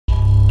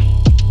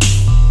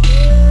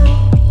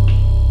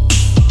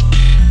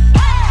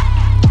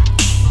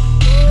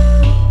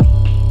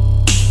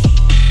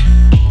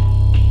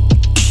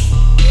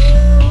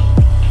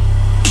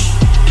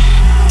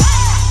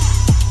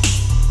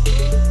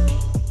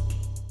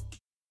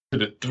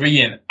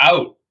the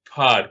Out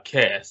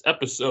Podcast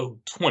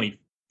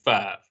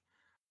Ep.25.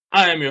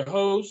 I am your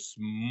host,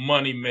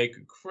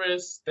 Moneymaker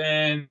Chris,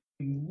 and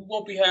we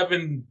won't be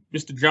having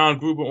Mr. John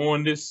Gruber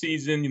on this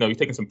season. He's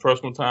taking some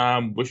personal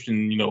time,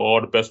 wishing, all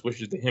the best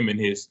wishes to him and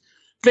his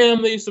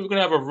family. So we're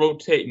going to have a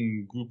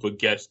rotating group of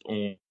guests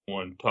on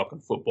talking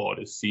football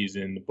this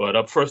season. But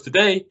up first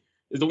today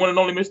is the one and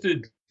only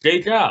Mr.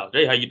 Jay Giles.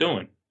 Jay, how you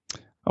doing?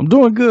 I'm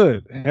doing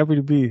good. Happy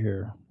to be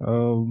here.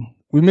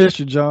 We missed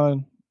you,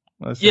 John.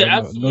 Absolutely. I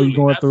know you're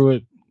going through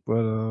it,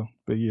 but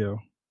yeah.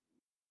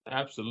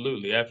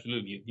 Absolutely.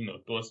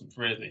 Throwing some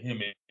prayers to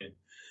him and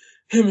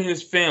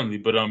his family.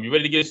 But you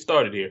ready to get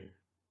started here?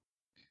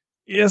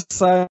 Yes,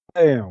 I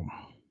am.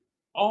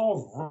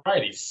 All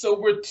righty. So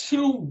we're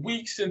 2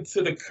 weeks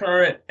into the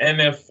current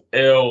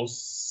NFL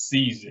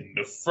season,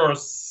 the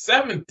first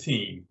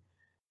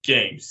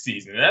 17-game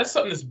season. And that's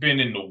something that's been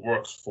in the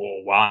works for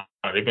a while.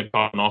 They've been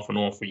talking off and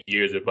on for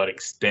years about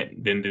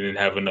extending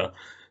having a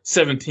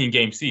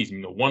 17-game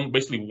season.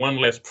 Basically one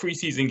less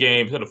preseason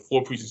game. Instead of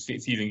 4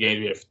 preseason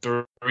games, we have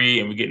 3,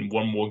 and we're getting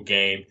one more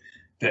game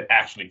that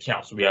actually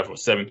counts. So we have a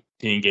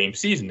 17-game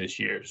season this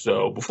year.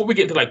 So before we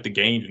get into the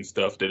games and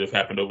stuff that have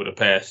happened over the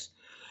past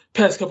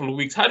couple of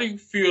weeks, how do you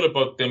feel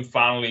about them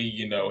finally,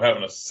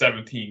 having a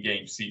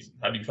 17-game season?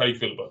 How do you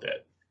feel about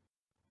that?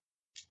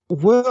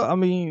 Well, I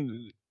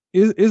mean,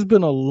 it's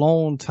been a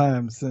long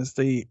time since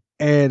they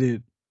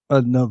added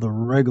another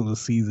regular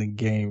season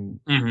game.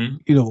 Mm-hmm.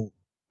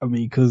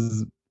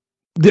 Because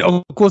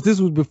of course this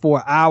was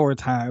before our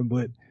time,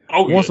 but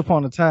once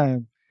upon a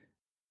time,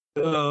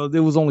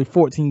 there was only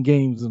 14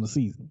 games in the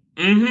season.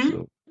 Mm-hmm.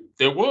 So,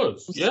 there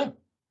was, yeah.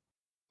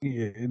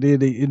 And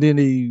then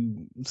they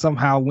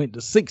somehow went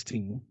to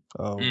 16,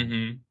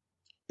 and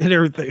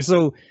everything.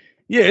 So,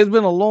 yeah, it's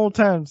been a long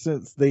time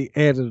since they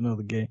added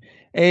another game.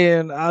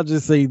 And I'll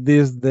just say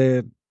this,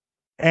 that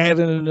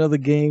adding another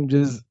game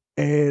just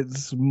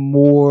adds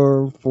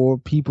more for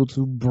people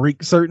to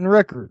break certain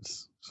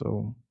records.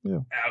 So,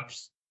 yeah.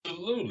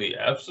 Absolutely.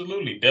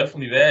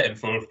 Definitely that. And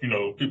for,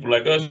 people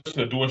like us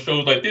who are doing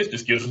shows like this,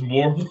 just gives us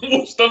more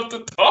stuff to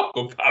talk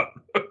about.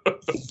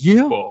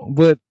 Yeah,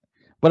 but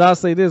I'll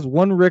say this,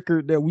 one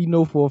record that we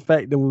know for a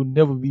fact that will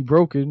never be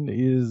broken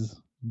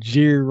is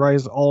Jerry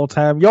Rice's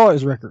all-time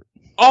yards record.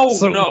 Oh,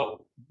 so,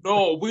 no,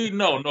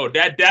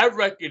 that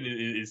record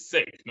is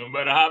safe. No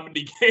matter how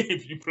many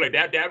games you play,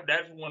 that's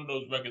one of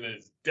those records that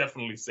is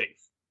definitely safe.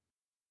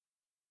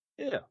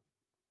 Yeah.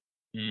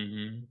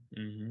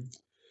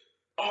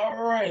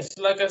 All right.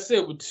 So like I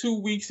said, we're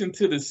 2 weeks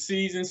into the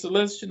season. So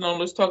let's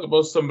talk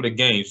about some of the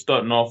games,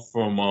 starting off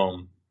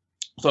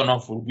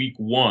with week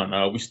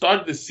 1. We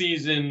started the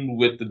season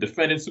with the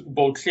defending Super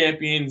Bowl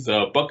champions,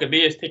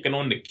 Buccaneers, taking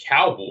on the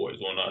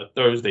Cowboys on a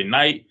Thursday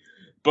night.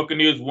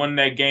 Buccaneers won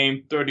that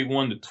game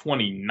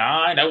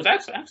 31-29. That was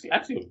actually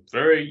a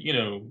very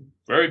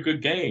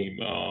good game.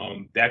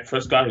 Dak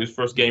Prescott, his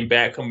first game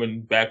back,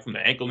 coming back from the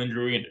ankle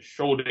injury and the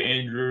shoulder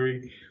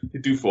injury. He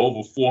threw for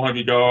over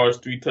 400 yards,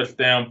 3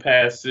 touchdown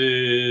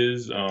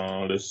passes.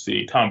 Let's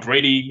see. Tom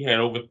Brady had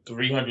over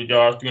 300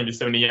 yards,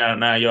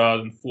 379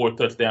 yards, and 4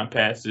 touchdown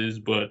passes.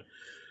 But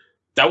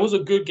that was a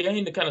good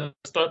game to kind of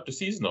start the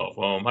season off.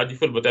 How do you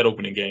feel about that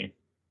opening game?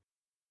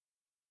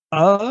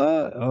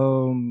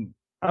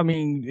 I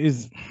mean,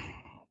 is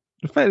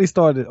the fact they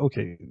started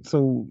okay.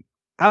 So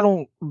I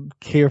don't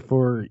care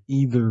for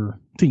either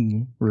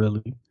team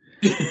really.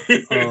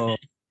 I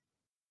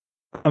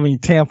mean,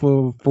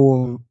 Tampa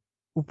for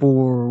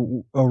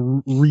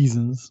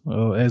reasons,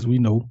 as we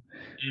know,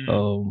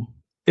 and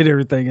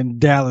everything, in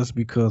Dallas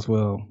because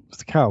it's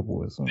the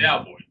Cowboys.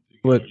 Cowboys,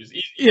 but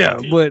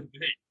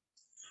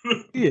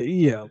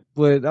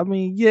but I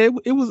mean,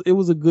 it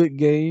was a good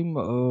game.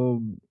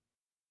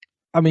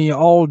 I mean,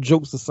 all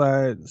jokes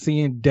aside,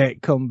 seeing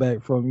Dak come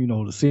back from,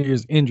 the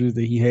serious injuries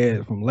that he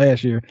had from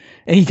last year,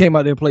 and he came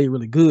out there and played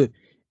really good.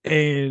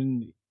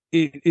 And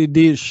it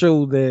did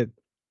show that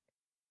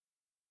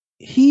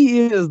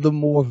he is the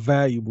more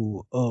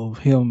valuable of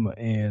him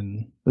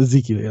and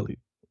Ezekiel Elliott.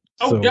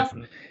 Oh, so,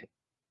 definitely.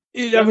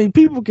 I mean,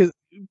 people can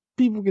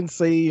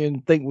say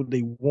and think what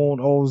they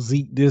want, oh,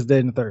 Zeke, this, that,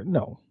 and the third.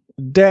 No,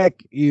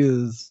 Dak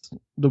is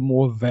the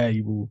more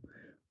valuable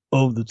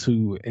of the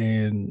two.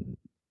 And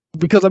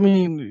because, I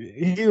mean,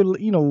 here,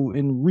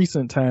 in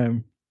recent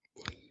time,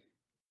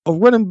 a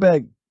running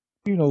back,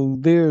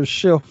 their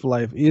shelf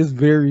life is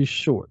very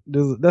short.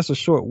 That's a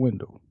short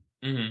window.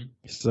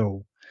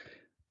 So,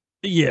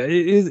 yeah,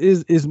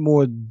 it's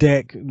more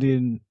Dak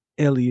than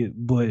Elliott,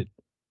 but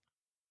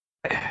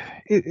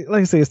like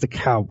I say, it's the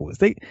Cowboys.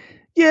 They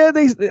put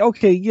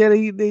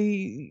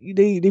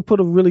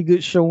a really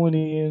good showing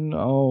in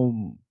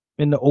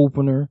the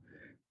opener,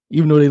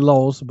 even though they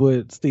lost.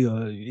 But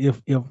still, if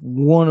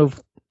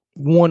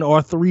one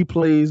or 3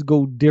 plays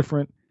go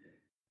different,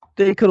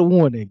 they could have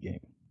won that game.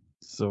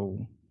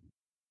 So,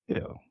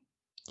 yeah.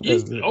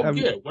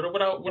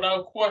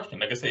 Without question.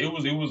 Like I said, it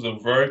was a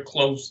very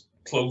close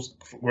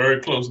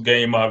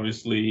game,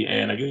 obviously.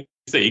 And like I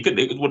say,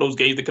 it was one of those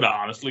games that could have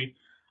honestly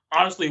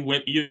honestly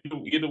went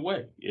either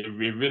way. It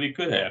really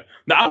could have.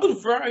 Now, I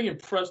was very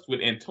impressed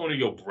with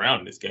Antonio Brown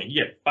in this game. He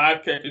had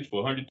 5 catches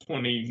for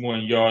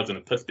 121 yards and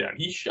a touchdown.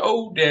 He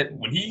showed that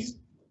when he's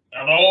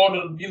and all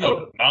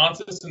the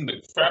nonsense and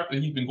the crap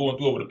that he's been going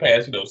through over the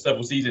past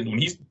several seasons, when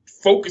he's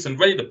focused and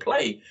ready to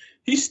play,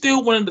 he's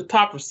still one of the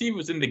top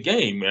receivers in the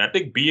game. And I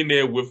think being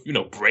there with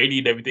Brady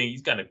and everything,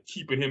 he's kind of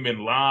keeping him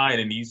in line,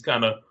 and he's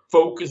kind of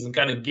focused and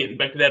kind of getting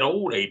back to that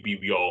old AB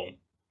we all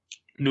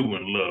knew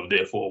and loved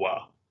there for a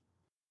while.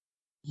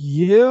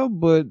 Yeah,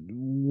 but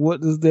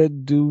what does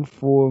that do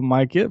for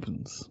Mike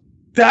Evans?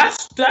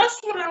 That's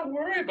what I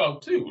worry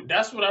about too.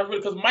 That's what I really,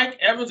 because Mike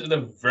Evans is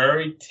a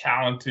very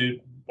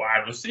talented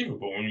wide receiver,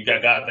 but when you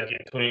got guys like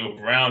Antonio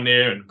Brown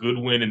there and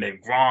Goodwin and then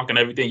Gronk and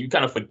everything, you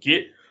kind of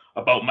forget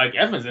about Mike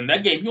Evans. In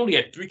that game, he only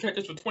had 3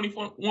 catches for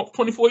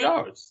 24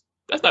 yards.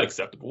 That's not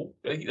acceptable.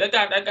 That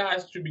guy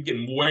should be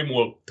getting way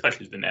more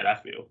touches than that, I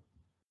feel.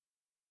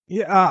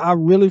 Yeah, I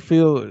really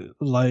feel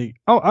like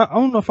I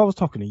don't know if I was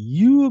talking to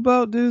you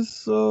about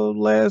this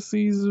last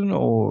season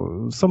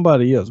or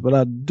somebody else, but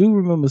I do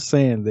remember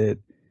saying that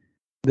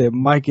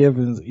Mike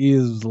Evans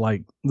is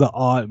like the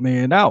odd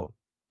man out.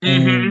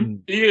 Mm-hmm.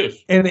 He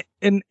is. And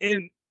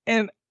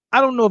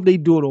I don't know if they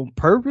do it on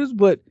purpose,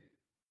 but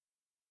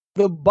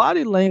the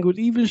body language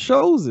even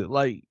shows it.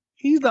 Like,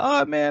 he's the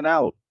odd man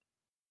out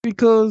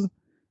because,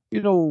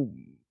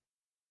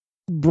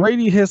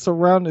 Brady has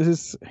surrounded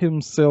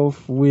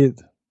himself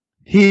with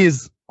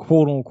his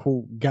quote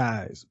unquote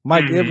guys.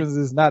 Mike Evans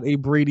is not a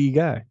Brady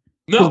guy.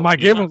 Because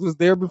Mike Evans was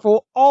there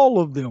before all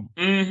of them.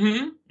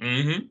 He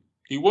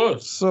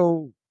was.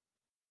 So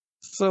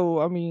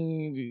I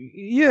mean,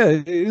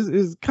 yeah,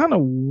 it's kind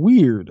of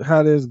weird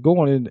how that's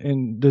going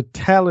and the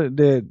talent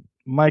that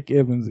Mike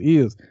Evans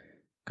is.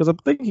 Because I'm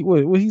thinking,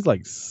 he's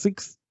like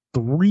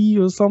 6'3"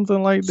 or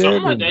something like that.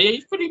 Something like that. Yeah,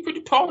 he's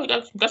pretty tall. He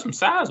got some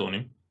size on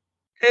him.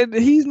 And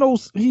he's no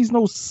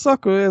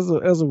sucker as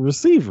a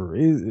receiver.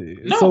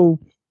 No. So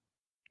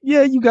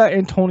yeah, you got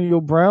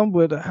Antonio Brown,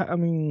 but I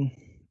mean,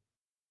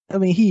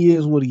 he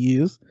is what he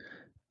is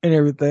and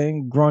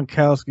everything.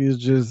 Gronkowski is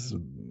just,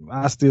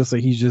 I still say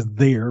he's just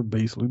there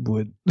basically,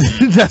 but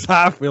that's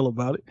how I feel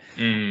about it.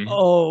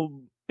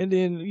 And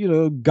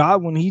then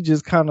Godwin, he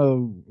just kind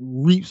of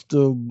reaps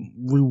the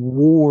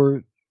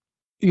reward,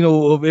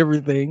 of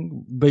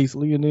everything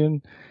basically, and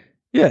then.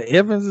 Yeah,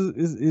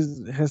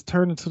 Evans has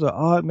turned into the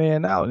odd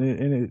man out,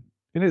 and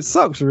it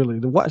sucks really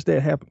to watch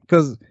that happen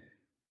because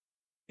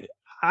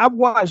I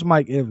watched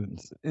Mike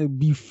Evans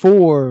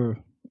before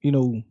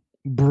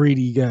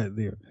Brady got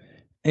there,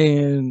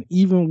 and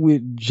even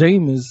with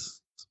Jameis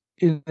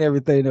and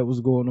everything that was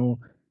going on,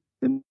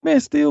 the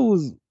man still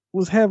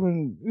was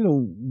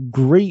having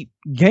great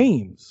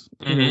games.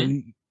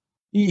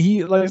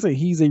 He like I say,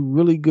 he's a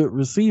really good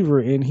receiver,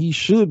 and he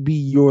should be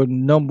your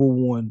number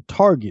one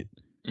target.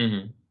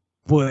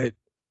 But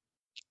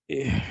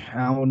I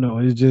don't know.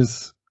 It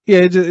just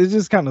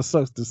kind of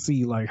sucks to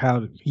see like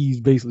how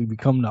he's basically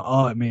become the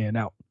odd man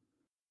out.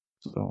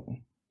 So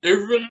it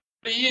really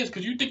is,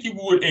 because you think you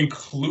would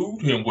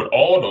include him with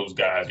all those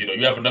guys.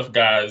 You have enough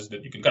guys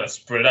that you can kind of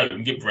spread out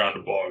and get Brown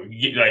the ball.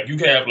 You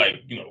can have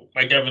Mike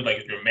Evans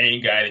like your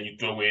main guy, and you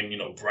throw in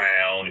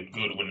Brown and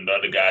Goodwin and the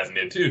other guys in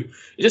there too.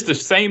 It's just a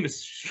shame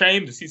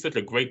to see such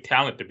a great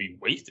talent to be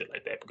wasted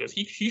like that, because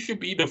he should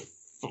be the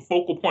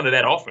focal point of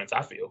that offense,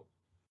 I feel.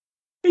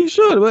 He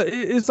should, but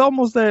it's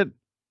almost that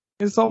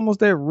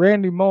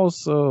Randy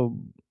Moss,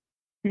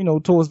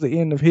 towards the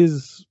end of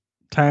his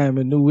time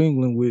in New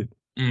England with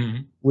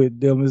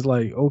them, is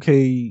like,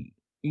 okay,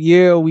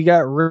 yeah, we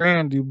got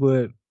Randy,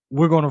 but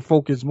we're gonna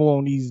focus more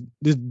on these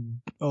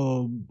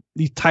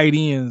tight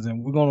ends,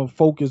 and we're gonna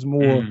focus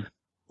more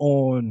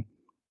on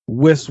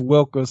Wes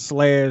Welker /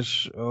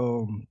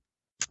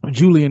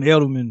 Julian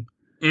Edelman.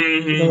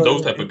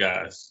 Those type of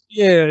guys.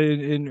 Yeah,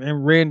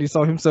 and Randy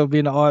saw himself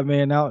being the odd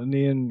man out, and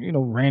then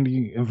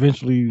Randy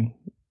eventually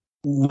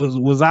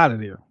was out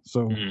of there.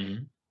 So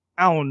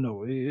I don't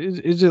know.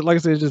 It's just like I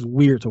said, it's just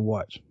weird to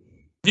watch.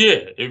 Yeah,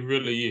 it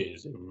really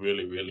is. It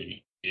really,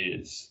 really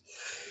is.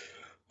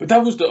 But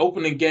that was the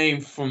opening game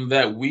from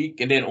that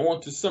week, and then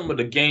on to some of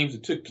the games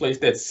that took place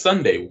that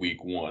Sunday,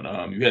 week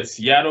 1. You had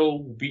Seattle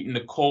beating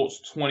the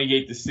Colts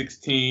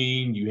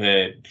 28-16. You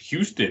had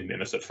Houston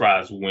in a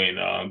surprise win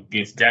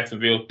against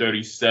Jacksonville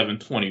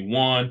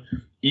 37-21.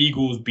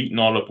 Eagles beating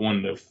all up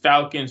on the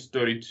Falcons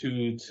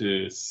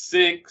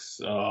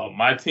 32-6.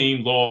 My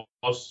team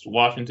lost.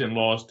 Washington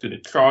lost to the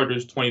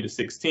Chargers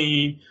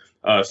 20-16.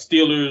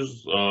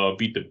 Steelers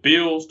beat the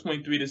Bills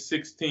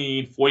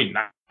 23-16.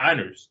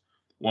 49ers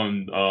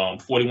won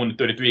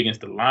 41-33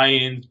 against the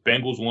Lions.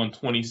 Bengals won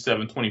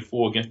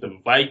 27-24 against the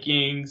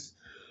Vikings.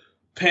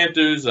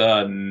 Panthers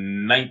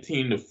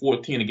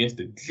 19-14 against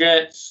the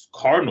Jets.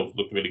 Cardinals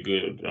looked really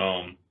good.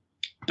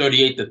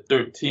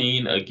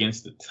 38-13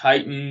 against the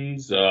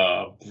Titans.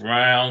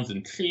 Browns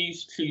and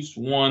Chiefs. Chiefs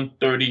won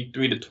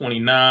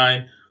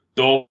 33-29.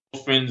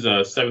 Dolphins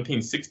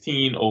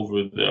 17-16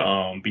 over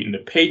the beating the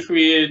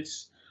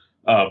Patriots.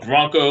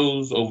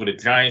 Broncos over the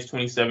Giants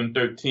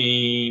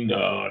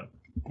 27-13.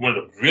 One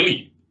of the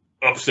really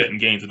upsetting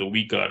games of the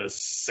week. The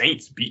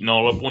Saints beating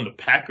all up on the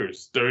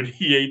Packers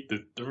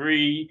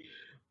 38-3.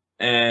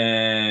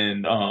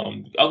 And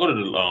I'll go to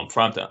the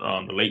prime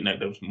time, the late night,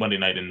 that was Monday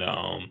night and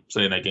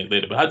Sunday night games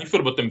later. But how do you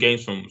feel about them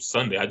games from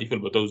Sunday? How do you feel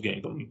about those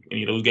games?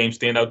 Any of those games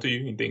stand out to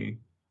you? Anything?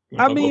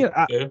 I mean,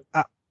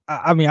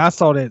 I mean, I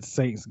saw that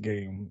Saints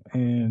game,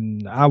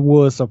 and I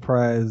was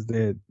surprised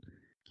that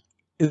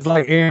it's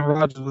like Aaron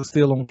Rodgers was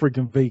still on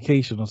freaking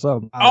vacation or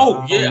something. I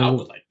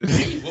was like,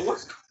 well,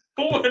 what's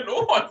going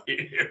on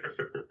here?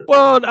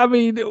 Well, I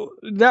mean,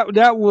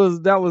 that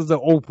was the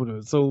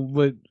opener. So,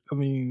 but I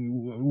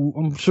mean,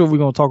 I'm sure we're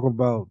gonna talk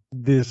about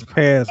this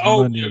past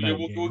Monday night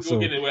game. We'll get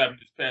into what happened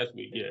this past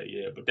week.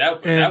 Yeah. But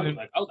that was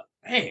like, I was like,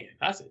 man,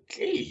 I said,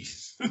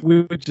 jeez.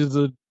 Which is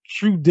a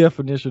true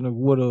definition of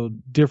what a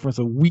difference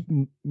a week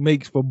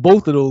makes for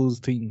both of those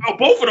teams. Oh,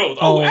 both of those.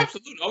 Oh,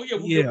 absolutely. Oh, yeah,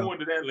 we'll get more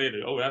into that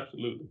later. Oh,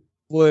 absolutely.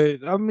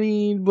 But I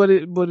mean, but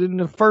in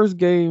the first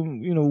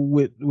game,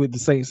 with the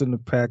Saints and the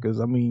Packers,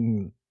 I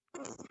mean,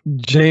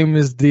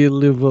 Jameis did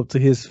live up to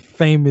his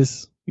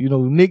famous,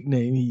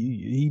 nickname.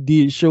 He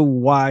did show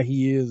why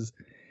he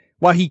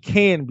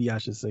can be, I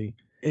should say,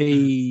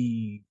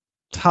 a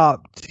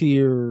top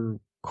tier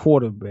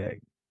quarterback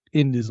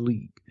in this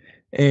league.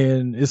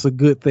 And it's a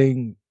good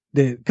thing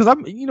that, because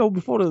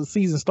before the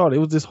season started, it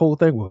was this whole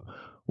thing.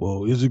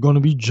 Well, is it going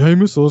to be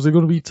Jameis or is it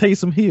going to be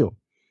Taysom Hill?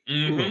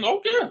 Mm-hmm.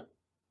 Okay.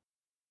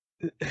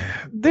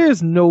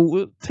 There's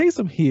no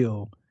Taysom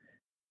Hill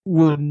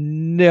will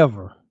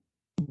never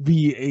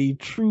be a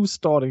true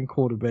starting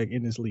quarterback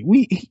in this league.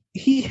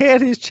 He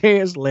had his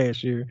chance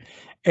last year,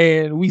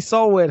 and we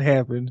saw what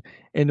happened.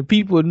 And the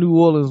people in New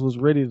Orleans was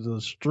ready to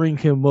string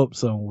him up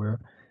somewhere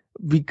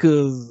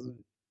because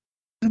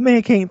the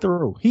man can't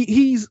throw.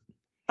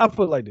 I'll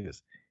put it like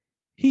this: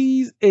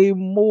 he's a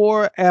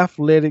more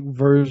athletic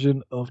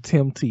version of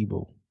Tim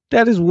Tebow.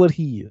 That is what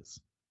he is,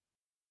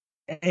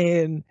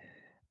 and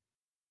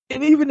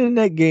even in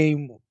that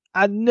game,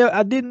 I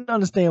didn't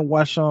understand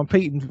why Sean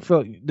Payton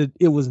felt that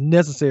it was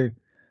necessary.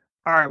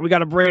 All right, we got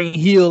to bring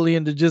Hill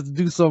in to just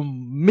do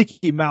some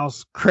Mickey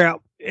Mouse crap.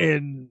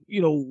 And, I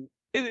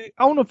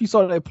don't know if you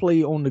saw that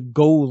play on the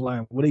goal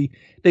line where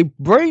they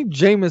bring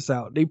Jameis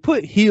out. They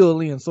put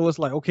Hill in. So it's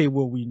like, okay,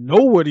 well, we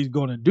know what he's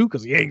going to do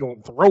because he ain't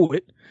going to throw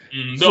it.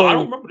 No, I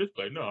don't remember this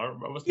play. No, I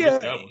remember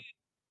that one.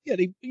 Yeah,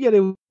 they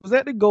was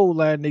at the goal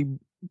line. They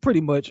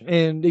pretty much,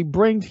 and they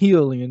bring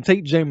Hill in,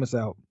 take Jameis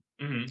out.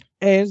 Mm-hmm.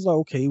 And it's like,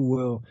 okay,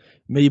 well,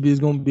 maybe it's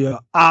going to be an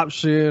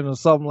option or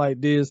something like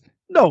this.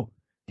 No,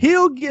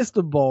 Hill gets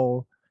the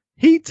ball.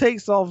 He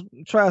takes off,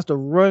 tries to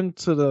run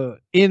to the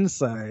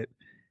inside,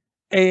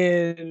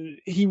 and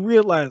he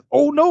realized,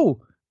 oh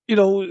no,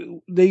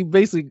 they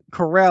basically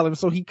corral him.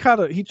 So he tried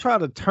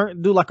to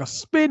do like a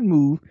spin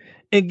move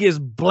and gets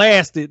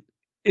blasted,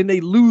 and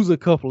they lose a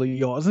couple of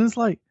yards. And it's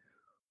like,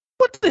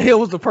 what the hell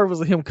was the purpose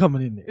of him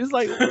coming in there? It's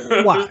like,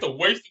 why? It's a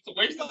waste of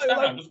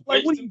time. What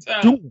are you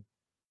doing?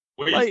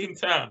 Wasting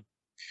time.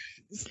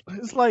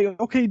 It's like,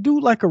 okay,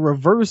 do like a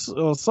reverse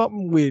or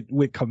something with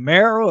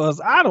Kamara, or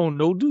I don't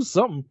know, do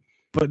something.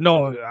 But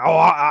no,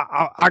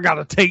 I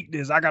gotta take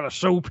this. I gotta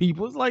show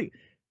people. It's like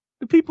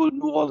the people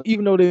knew all,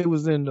 even though they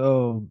was in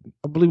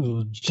I believe it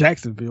was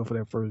Jacksonville for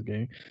that first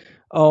game.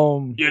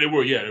 Yeah, they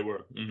were.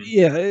 Mm-hmm.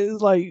 Yeah,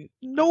 it's like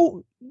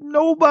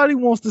nobody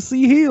wants to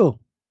see Hill.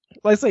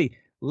 Like I say,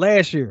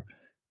 last year,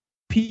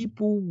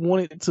 people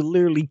wanted to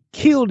literally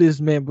kill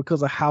this man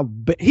because of how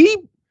bad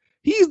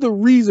he's the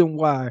reason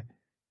why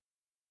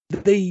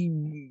they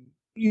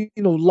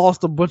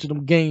lost a bunch of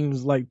them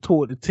games like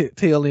toward the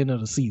tail end of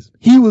the season.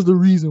 He was the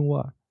reason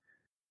why.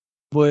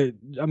 But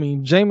I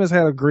mean, Jameis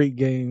had a great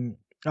game.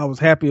 I was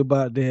happy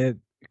about that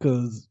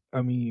because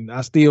I mean,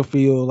 I still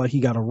feel like he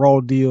got a raw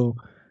deal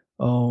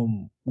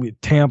with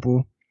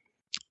Tampa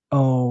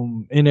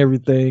and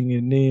everything,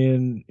 and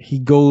then he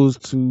goes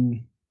to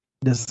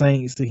the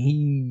Saints and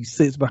he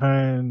sits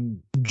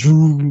behind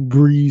Drew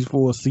Brees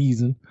for a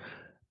season.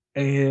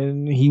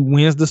 And he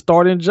wins the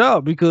starting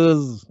job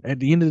because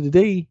at the end of the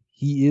day,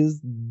 he is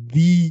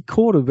the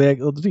quarterback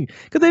of the team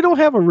because they don't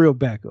have a real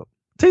backup.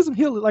 Taysom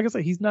Hill, like I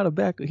said, he's not a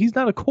backup. He's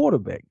not a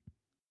quarterback.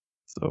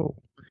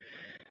 So,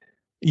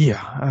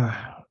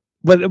 yeah,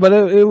 but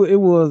it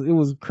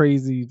was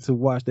crazy to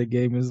watch that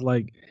game. It's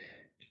like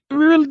it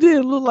really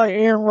did look like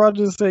Aaron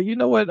Rodgers said, "You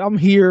know what? I'm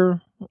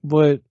here,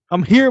 but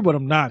I'm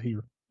not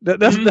here."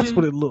 That's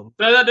what it looked.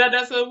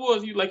 That's what it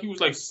was. He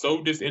was like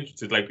so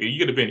disinterested. Like he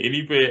could have been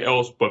anywhere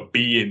else but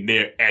being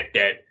there at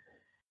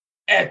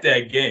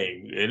that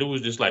game, and it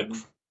was just like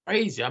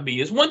crazy. I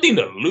mean, it's one thing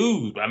to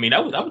lose, but I mean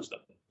that was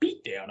a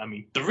beatdown. I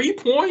mean, 3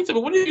 points. I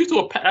mean, what are you used to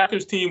a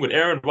Packers team with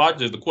Aaron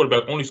Rodgers, the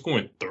quarterback, only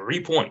scoring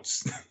 3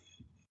 points?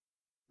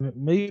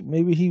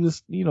 Maybe he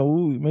was,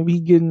 maybe he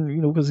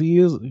getting, because he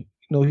is,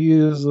 he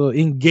is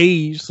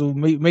engaged. So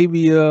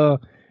maybe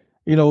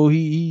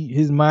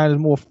his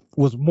mind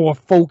was more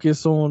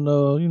focused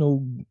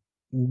on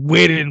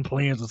wedding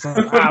plans or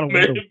something. I don't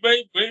know.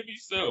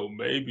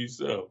 Maybe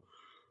so.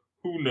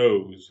 Who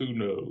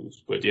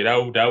knows? But yeah,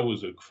 that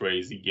was a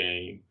crazy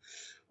game.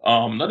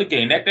 Another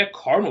game, that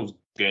Cardinals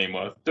game,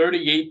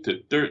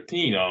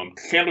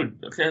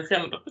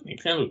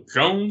 38-13. Chandler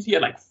Jones, he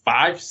had like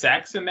 5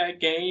 sacks in that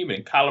game,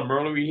 and Kyler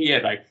Murray, he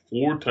had like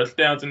 4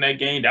 touchdowns in that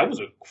game. That was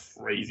a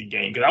crazy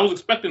game because I was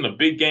expecting a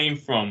big game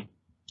from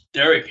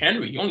Derrick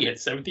Henry. He only had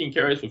 17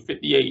 carries for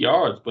 58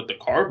 yards, but the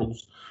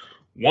Cardinals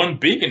won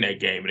big in that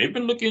game, and they've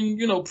been looking,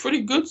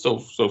 pretty good so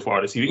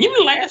far this season.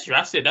 Even last year,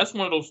 I said that's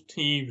one of those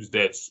teams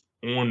that's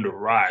on the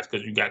rise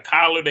because you got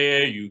Kyler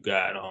there, you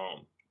got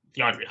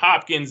DeAndre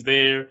Hopkins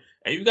there,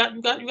 and you got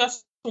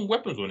some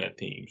weapons on that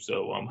team.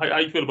 So, how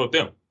you feel about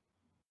them?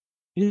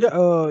 Yeah,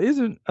 I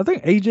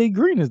think AJ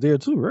Green is there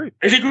too, right?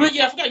 AJ Green,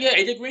 yeah, I forgot. Yeah,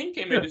 AJ Green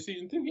came in this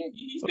season too. Yeah,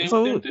 he's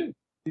there with them too.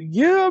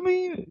 Yeah, I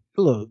mean,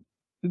 look,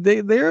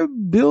 they're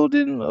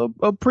building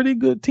a pretty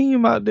good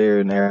team out there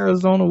in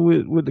Arizona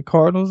with the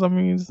Cardinals. I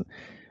mean,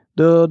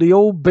 the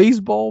old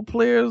baseball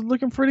player is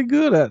looking pretty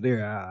good out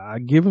there. I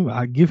give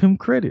him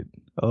credit,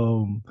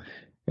 and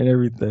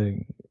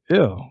everything.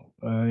 Yeah,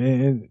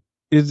 and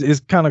it's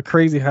kind of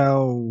crazy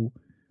how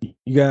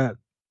you got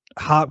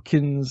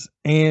Hopkins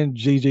and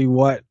JJ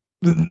Watt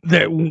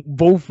that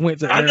both went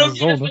to Arizona. I know,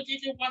 that's what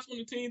JJ Watt's on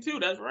the team too.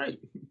 That's right.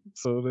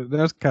 So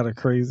that's kind of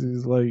crazy.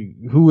 It's like,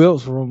 who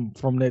else from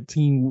that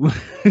team?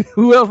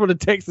 Who else from the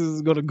Texas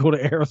is going to go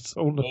to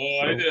Arizona?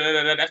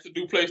 Oh, that's the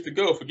new place to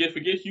go. Forget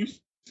Houston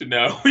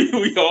now.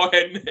 we all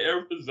heading to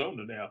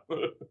Arizona now.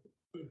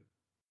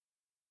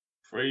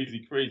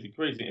 Crazy.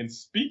 And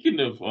speaking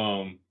of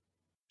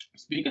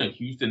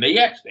Houston, they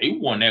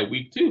won that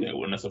week too. They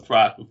won a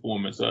surprise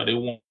performance. They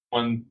won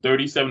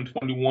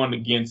 37-21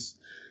 against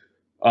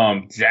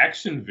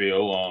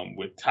Jacksonville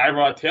with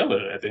Tyrod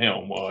Taylor at the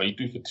helm. He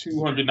threw for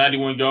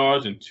 291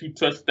 yards and 2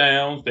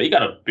 touchdowns. They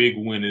got a big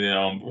win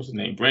in what's his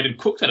name? Brandon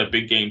Cooks had a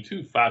big game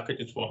too. 5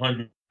 catches for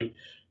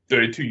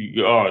 132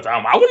 yards.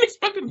 I wouldn't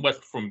expect much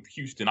from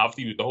Houston.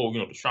 Obviously, with the whole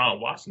Deshaun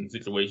Watson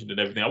situation and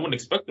everything, I wouldn't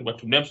expect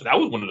much from them. So that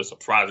was one of the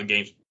surprising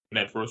games in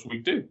that first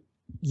week too.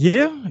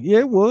 Yeah,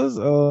 it was.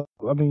 I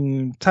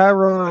mean,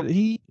 Tyrod,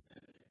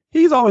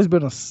 he's always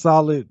been a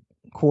solid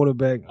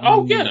quarterback.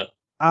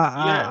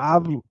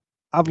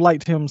 I've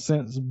liked him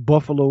since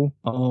Buffalo.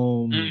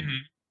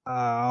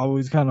 I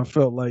always kind of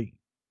felt like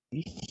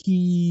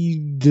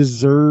he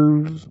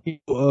deserves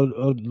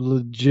a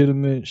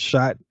legitimate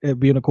shot at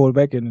being a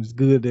quarterback, and it's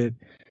good that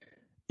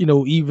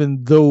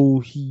even though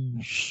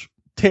he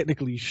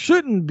technically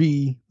shouldn't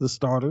be the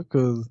starter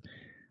because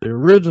the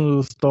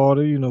original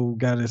starter,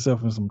 got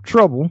himself in some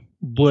trouble,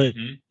 but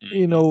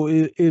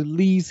at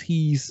least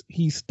he's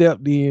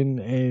stepped in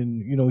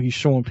and he's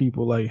showing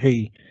people like,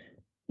 hey,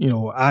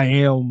 I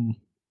am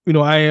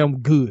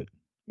good.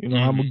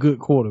 I'm a good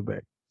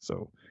quarterback.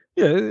 So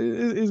yeah,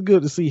 it's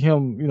good to see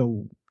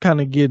him, kind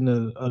of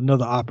getting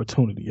another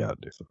opportunity out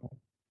there. So.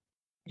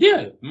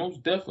 Yeah,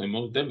 most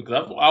definitely. Because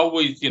I've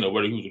always,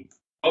 whether he was in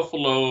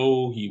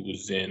Buffalo, he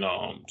was in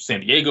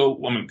San Diego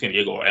or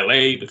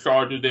LA, the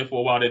Chargers there for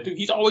a while there too.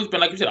 He's always been,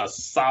 like you said, a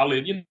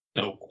solid,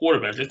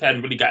 quarterback. Just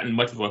hadn't really gotten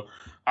much of an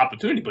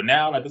opportunity. But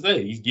now, like I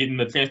said, he's getting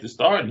a chance to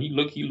start, and he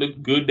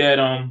looked good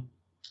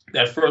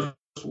that first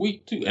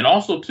week too. And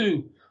also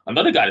too,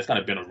 another guy that's kind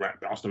of been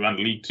bounced around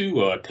the league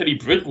too, Teddy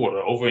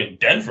Bridgewater over in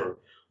Denver.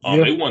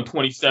 They won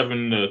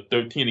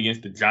 27-13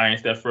 against the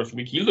Giants that first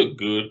week. He looked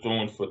good,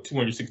 throwing for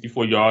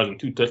 264 yards and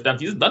 2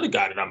 touchdowns. He's another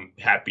guy that I'm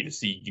happy to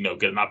see,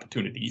 get an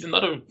opportunity. He's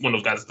another one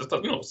of those guys that's,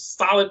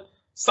 solid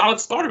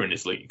starter in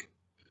this league.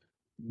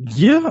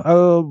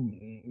 Yeah,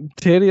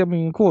 Teddy. I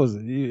mean, of course,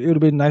 it would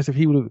have been nice if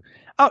he would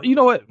have. You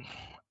know what?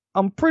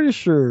 I'm pretty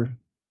sure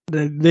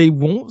that they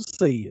won't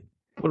say it,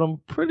 but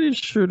I'm pretty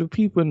sure the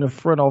people in the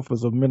front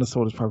office of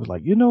Minnesota is probably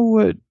like, you know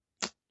what?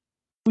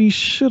 We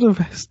should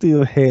have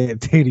still had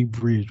Teddy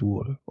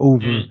Bridgewater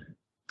over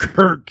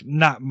Kirk,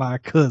 not my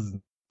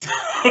cousin.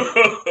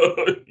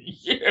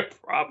 Yeah,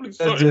 probably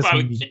so. They're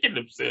probably kicking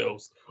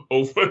themselves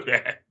over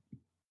that.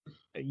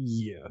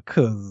 Yeah,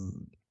 because,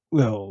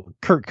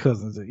 Kirk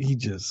Cousins, he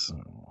just,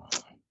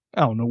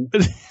 I don't know.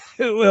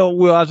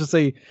 well, I should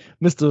say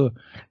Mr.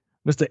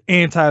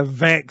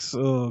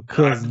 Anti-Vax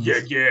Cousins. Yeah.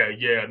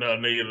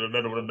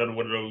 Another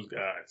one of those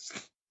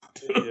guys.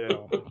 Yeah.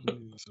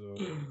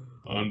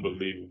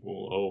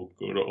 Unbelievable. Oh,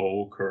 good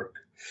old Kirk.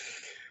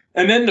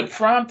 And then the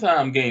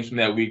primetime games from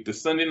that week, the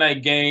Sunday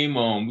night game.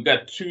 We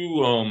got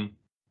two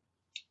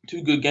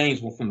good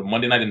games from the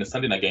Monday night and the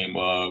Sunday night game.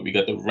 We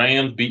got the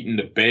Rams beating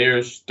the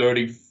Bears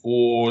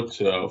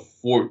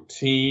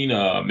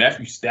 34-14.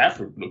 Matthew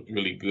Stafford looked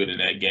really good in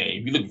that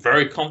game. He looked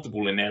very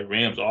comfortable in that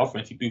Rams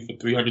offense. He threw for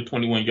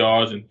 321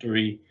 yards and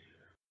three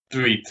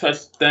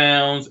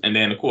touchdowns. And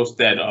then, of course,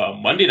 that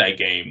Monday night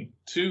game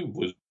too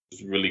was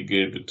really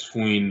good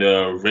between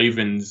the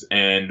Ravens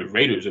and the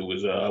Raiders. It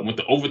was went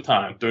to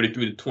overtime,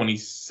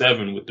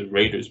 33-27, with the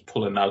Raiders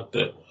pulling out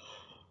the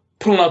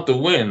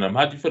win.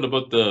 How do you feel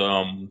about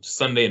the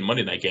Sunday and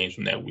Monday night games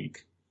from that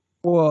week?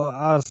 Well,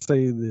 I'll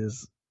say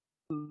this.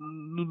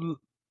 To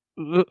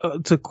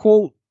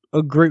quote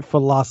a great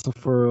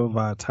philosopher of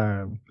our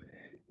time,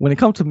 when it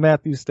comes to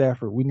Matthew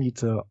Stafford, we need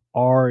to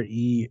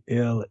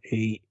RELAX.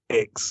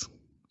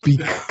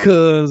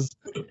 because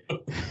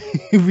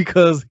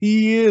because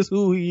he is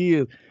who he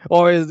is,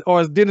 or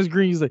as Dennis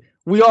Green said,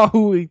 we are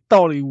who we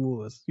thought he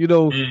was.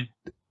 Mm.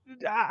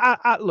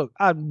 I look,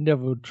 I've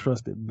never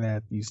trusted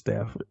Matthew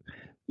Stafford.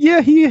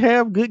 Yeah, he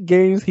have good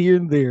games here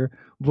and there,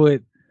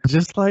 but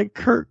just like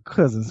Kirk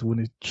Cousins, when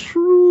it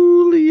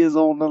truly is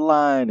on the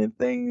line and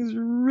things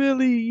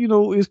really,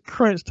 is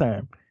crunch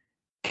time,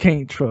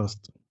 can't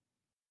trust him.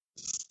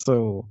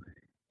 So,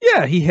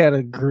 yeah, he had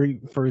a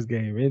great first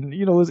game, and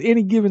it's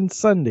any given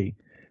Sunday.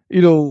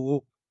 You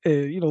know,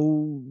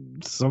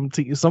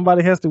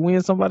 somebody has to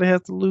win, somebody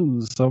has to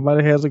lose.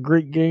 Somebody has a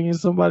great game,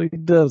 somebody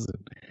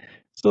doesn't.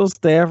 So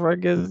Stafford, I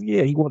guess,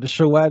 yeah, he wanted to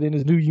show out in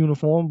his new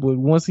uniform, but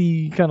once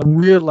he kind of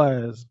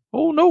realized,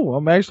 oh no,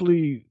 I'm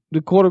actually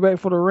the quarterback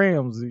for the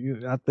Rams.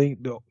 I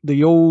think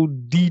the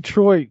old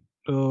Detroit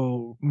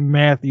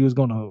Matthew is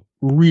gonna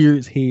rear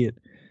its head.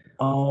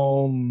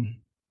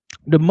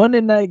 The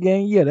Monday night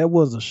game, yeah, that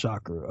was a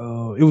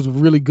shocker. It was a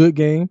really good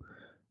game,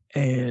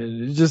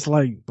 and it's just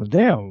like,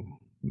 damn,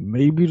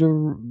 maybe the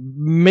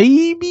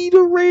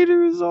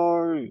Raiders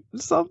are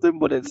something,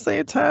 but at the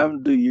same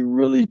time, do you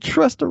really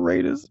trust the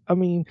Raiders? I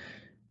mean,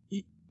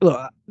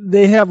 look,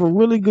 they have a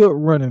really good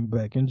running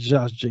back in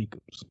Josh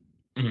Jacobs.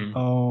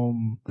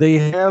 Mm-hmm. They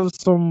have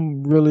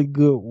some really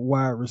good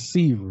wide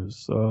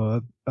receivers. I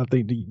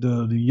think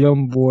the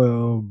young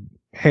boy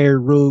Harry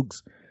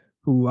Ruggs,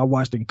 who I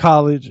watched in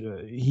college,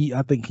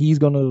 I think he's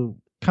gonna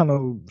kind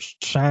of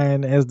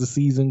shine as the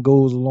season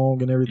goes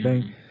along and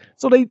everything. Mm-hmm.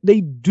 So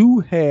they do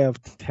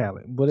have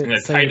talent, but at And the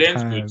the same tight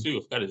end's time, good too.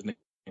 I forgot his name.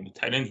 The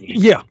tight end's really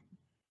yeah,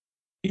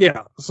 good.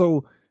 yeah.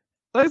 So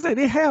like I said,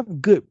 they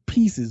have good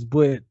pieces,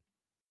 but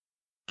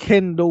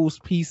can those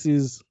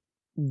pieces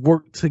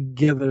work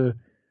together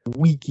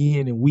week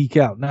in and week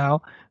out?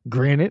 Now,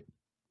 granted,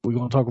 we're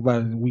gonna talk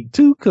about it in week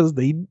 2 because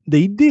they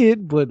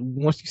did, but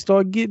once you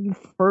start getting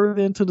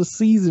further into the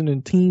season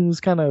and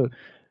teams kind of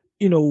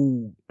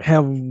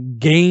have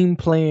game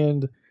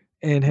planned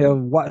and have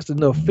watched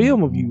enough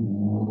film of you,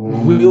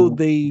 will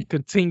they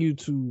continue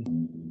to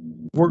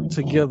work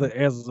together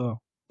as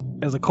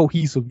a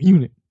cohesive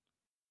unit?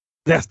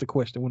 That's the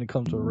question when it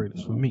comes to the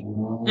Raiders for me.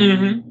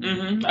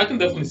 I can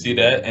definitely see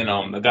that.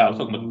 And the guy I was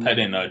talking about, the tight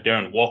end,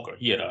 Darren Walker,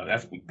 he had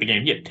that's the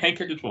game. He had 10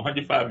 catches for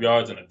 105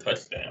 yards and a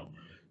touchdown.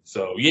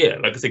 So yeah,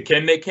 like I said,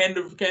 can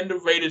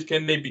the Raiders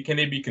can they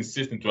be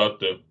consistent throughout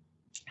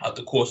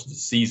the course of the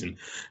season?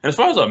 And as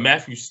far as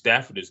Matthew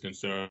Stafford is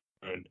concerned,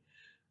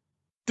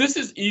 this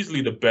is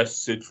easily the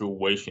best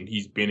situation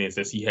he's been in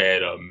since he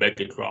had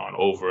Megatron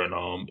over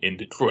in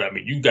Detroit. I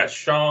mean, you got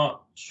Sean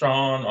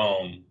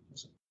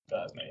what's the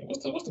guy's name?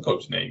 What's the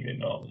coach's name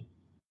in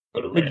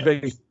for the Rams?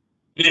 McVay.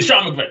 It's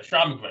Sean McVay.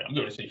 I'm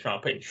going to say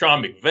Sean Payton.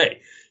 Sean McVay.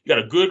 You got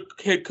a good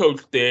head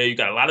coach there. You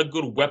got a lot of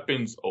good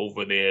weapons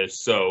over there.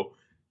 So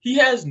he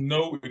has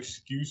no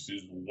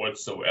excuses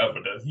whatsoever.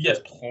 He has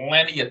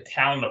plenty of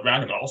talent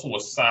around him. Also a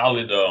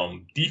solid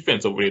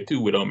defense over there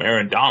too with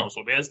Aaron Donald.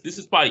 So this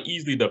is probably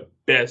easily the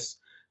best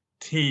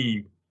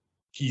team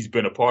he's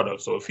been a part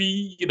of. So if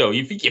he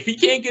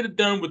can't get it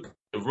done with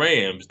the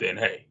Rams, then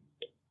hey,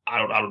 I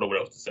don't know what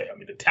else to say. I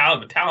mean, the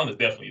talent is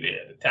definitely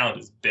there. The talent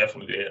is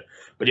definitely there.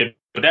 But yeah,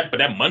 but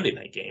that Monday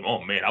night game,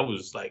 oh man, I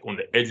was like on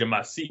the edge of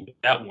my seat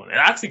with that one. And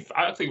I actually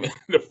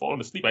ended up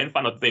falling asleep. I didn't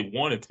find out that they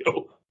won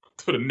until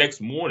the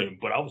next morning.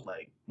 But I was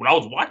like, when I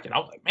was watching, I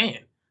was like, man,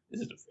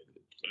 this is a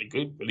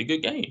really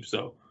good game.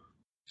 So,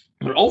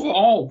 but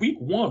overall, week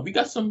 1, we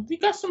got some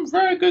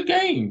very good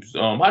games.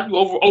 How do you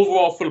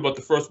overall feel about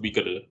the first week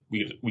of the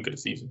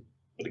season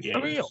for the games?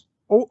 I mean,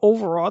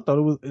 overall, I thought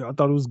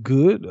it was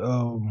good.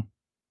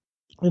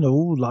 A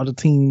lot of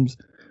teams.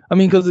 I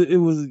mean, because it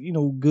was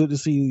good to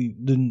see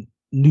the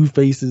new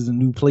faces and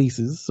new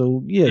places.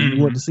 So yeah,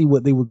 you want to see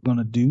what they were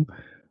gonna do.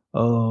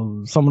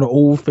 Some of the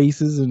old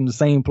faces in the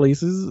same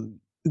places,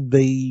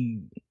 they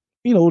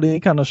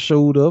kind of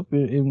showed up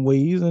in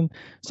ways, and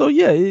so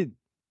yeah,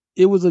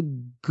 it was a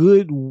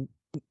good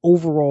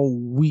overall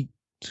week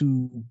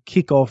to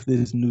kick off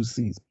this new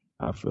season,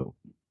 I felt.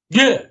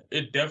 Yeah,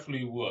 it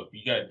definitely was.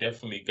 You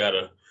definitely got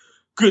a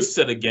good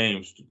set of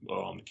games to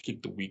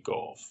kick the week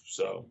off.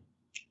 So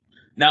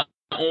now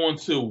on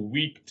to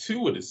week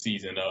 2 of the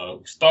season.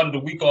 Started the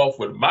week off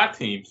with my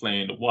team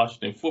playing the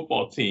Washington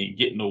football team,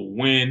 getting a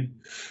win.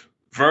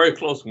 Very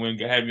close win.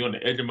 Had me on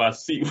the edge of my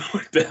seat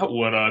with that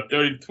one.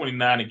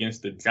 30-29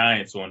 against the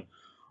Giants on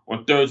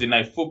Thursday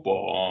Night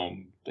Football.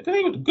 I think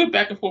it was a good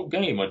back and forth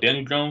game.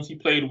 Daniel Jones, he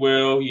played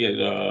well. He had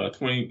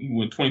he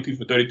went 22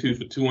 for 32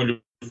 for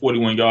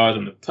 241 yards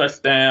and a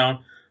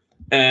touchdown.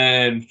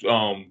 And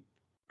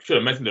should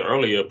have mentioned it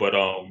earlier, but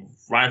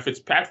Ryan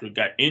Fitzpatrick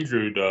got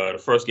injured the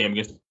first game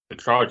against the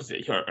Chargers.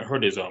 He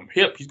hurt his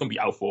hip. He's gonna be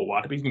out for a while.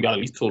 I think he's gonna be out at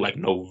least till like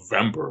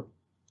November.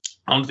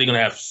 I don't think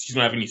he's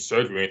gonna have any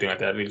surgery or anything like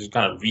that. I think he's just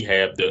kind of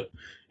rehab the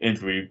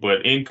injury.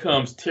 But in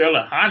comes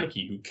Taylor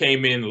Heineke, who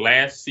came in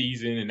last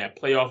season in that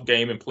playoff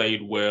game and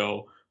played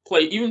well.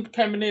 Even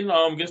coming in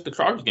against the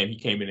Chargers game, he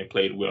came in and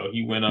played well.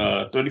 He went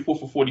 34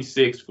 for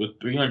 46 for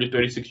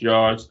 336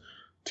 yards,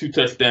 2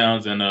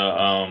 touchdowns, and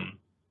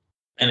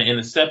and an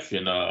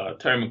interception.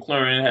 Terry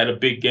McLaurin had a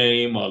big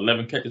game,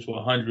 11 catches for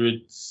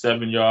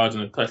 107 yards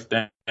and a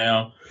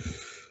touchdown.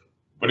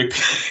 But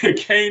it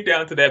came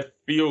down to that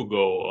field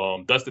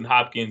goal. Dustin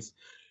Hopkins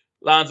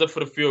lines up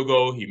for the field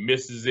goal. He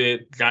misses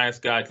it. Giants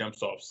guy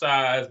jumps off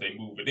sides. They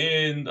move it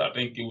in. I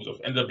think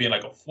ended up being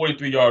like a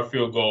 43-yard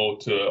field goal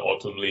to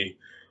ultimately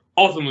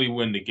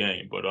win the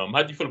game. But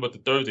how do you feel about the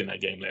Thursday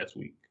night game last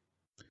week?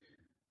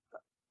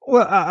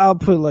 Well, I'll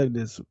put it like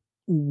this.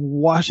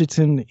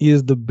 Washington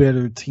is the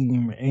better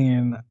team,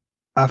 and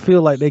I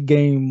feel like that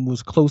game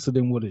was closer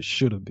than what it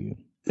should have been.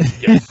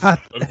 Yes,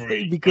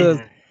 agreed. Because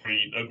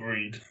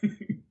agreed.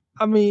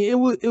 I mean,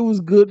 it was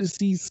good to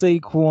see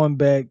Saquon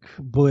back,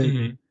 but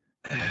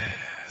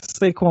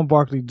Saquon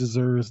Barkley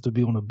deserves to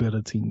be on a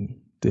better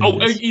team.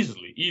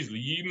 Easily.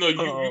 You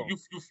know, you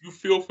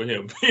feel for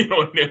him being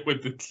on there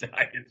with the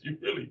Giants. You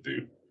really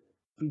do.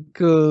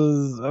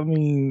 Because I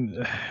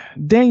mean,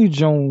 Daniel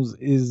Jones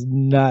is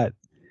not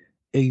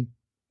a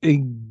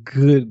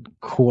good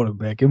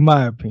quarterback, in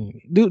my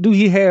opinion. Do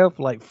he have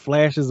like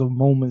flashes of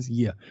moments?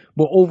 Yeah,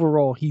 but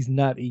overall, he's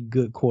not a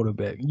good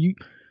quarterback.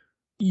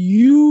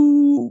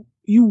 You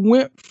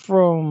went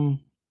from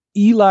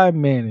Eli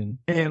Manning,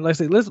 and let's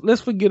say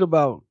let's forget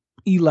about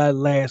Eli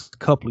last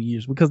couple of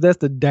years because that's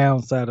the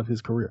downside of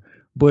his career.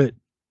 But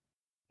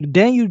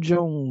Daniel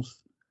Jones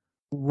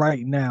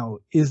right now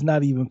is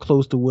not even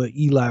close to what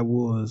Eli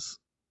was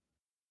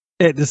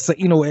at the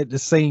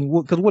same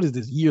because what is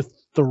this, year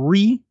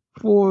 3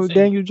 for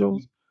Daniel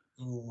Jones?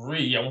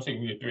 3, I want to say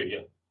year 3,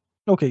 yeah.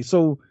 Okay,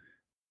 so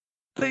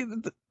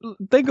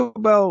think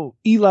about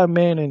Eli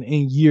Manning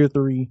in year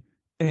 3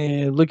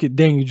 and look at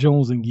Daniel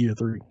Jones in year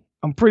 3.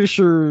 I'm pretty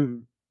sure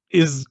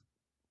is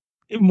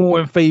more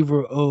in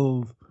favor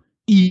of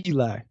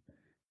Eli,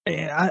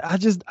 and I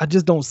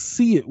just don't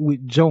see it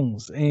with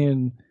Jones.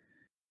 And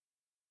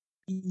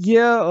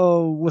yeah,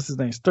 what's his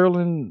name?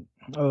 Sterling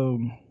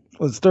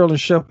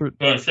Shepard.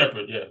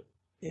 Shepard, yeah.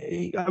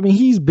 I mean,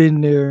 he's been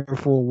there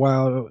for a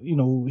while. You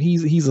know,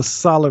 he's a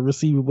solid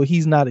receiver, but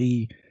he's not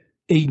a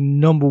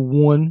number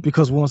one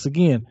because once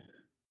again,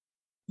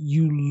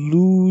 you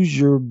lose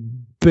your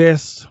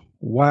best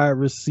wide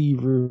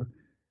receiver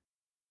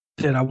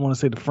that I want to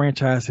say the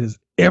franchise has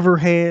ever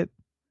had.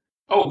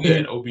 Oh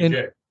yeah, OBJ.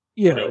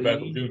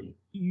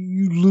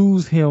 You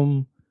lose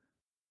him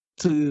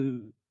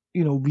to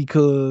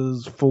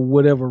because for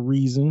whatever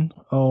reason,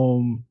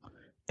 and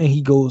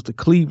he goes to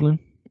Cleveland.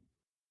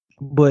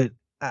 But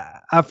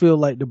I feel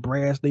like the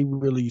brass, they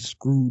really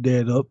screwed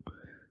that up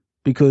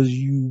because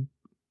you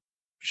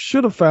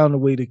should have found a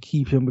way to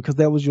keep him because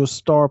that was your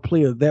star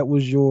player. That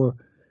was your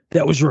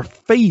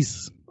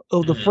face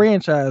of the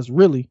franchise,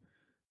 really.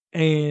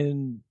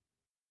 And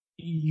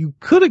you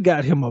could have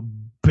got him a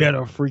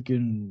better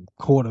freaking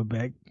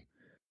quarterback,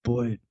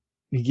 but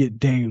you get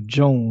Daniel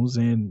Jones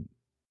and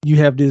you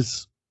have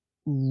this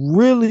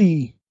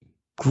really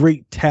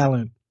great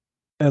talent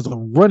as a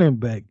running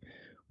back,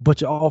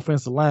 but your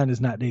offensive line is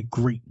not that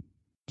great.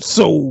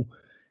 So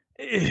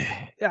I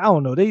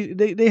don't know.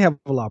 They have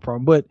a lot of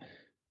problems, but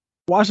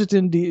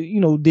Washington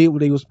did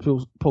what they were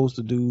supposed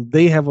to do.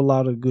 They have a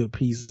lot of good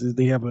pieces.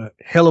 They have a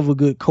hell of a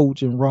good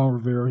coach in Ron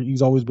Rivera.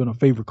 He's always been a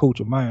favorite coach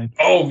of mine.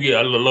 Oh yeah,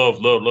 I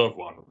love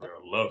Ron Rivera.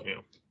 Love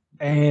him.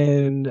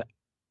 And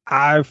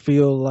I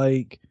feel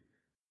like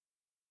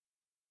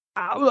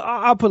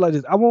I'll put it like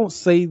this. I won't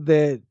say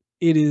that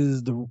it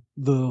is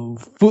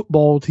the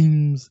football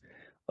team's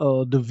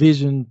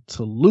division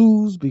to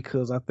lose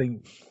because I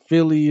think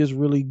Philly is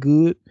really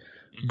good,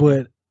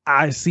 but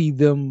I see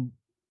them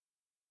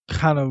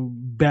kind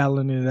of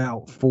battling it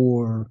out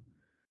for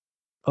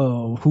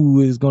who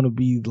is going to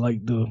be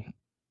like the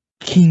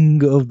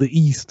king of the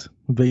East,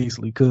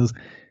 basically. Because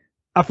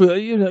I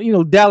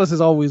feel Dallas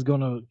is always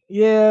gonna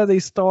they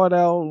start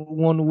out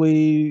one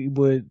way,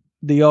 but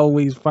they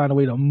always find a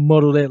way to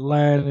muddle that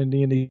line and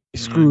then they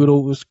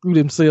screw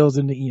themselves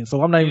in the end.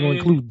 So I'm not even going to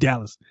include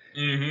Dallas,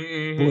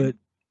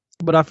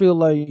 but I feel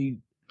like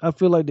the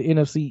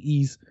NFC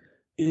East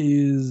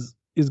is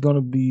going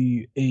to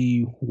be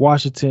a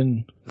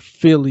Washington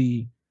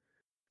Philly,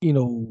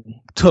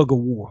 tug of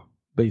war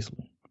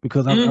basically,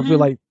 because I feel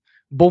like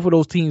both of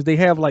those teams, they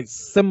have like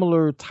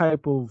similar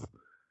type of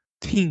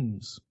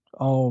teams.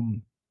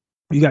 You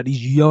got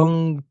these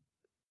young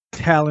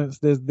talents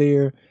that's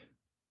there.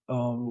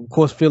 Of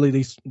course, Philly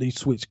they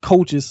switch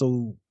coaches,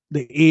 so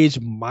the edge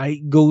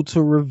might go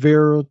to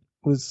Rivera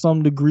with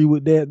some degree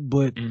with that,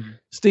 but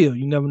still,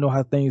 you never know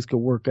how things could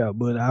work out.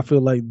 But I feel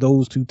like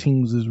those two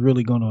teams is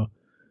really gonna,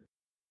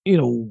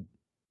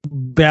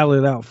 battle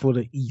it out for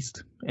the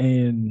East.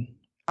 And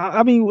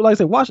I mean, like I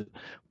said,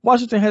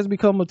 Washington has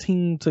become a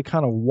team to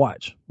kind of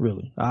watch,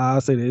 really. I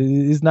say that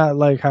it's not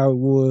like how it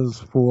was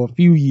for a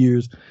few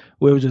years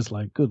where it was just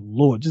like, good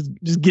Lord,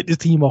 just get this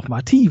team off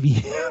my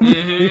TV.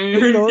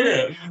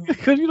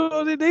 Because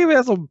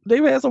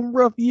they've had some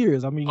rough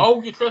years. I mean,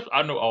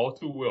 I know all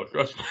too well.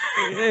 Trust me.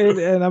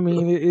 and I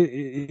mean,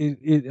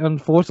 it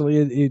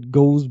unfortunately it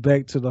goes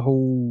back to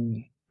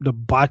the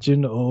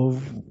botching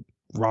of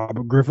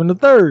Robert Griffin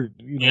III.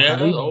 You know Yeah. how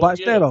they Oh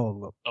botched that yeah.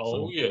 all up.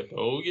 Oh yeah.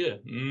 Oh yeah.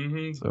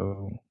 Mm-hmm.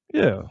 So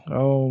yeah,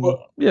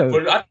 yeah.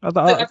 But I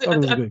thought it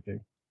was a good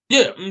game.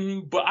 yeah.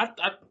 But I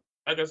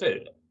like I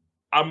said,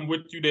 I'm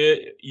with you there.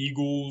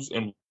 Eagles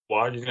and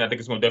Washington. I think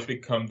it's going to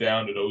definitely come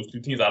down to those two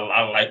teams. I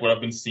like what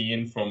I've been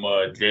seeing from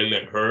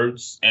Jalen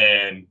Hurts,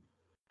 and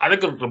I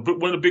think one of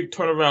the big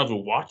turnarounds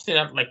with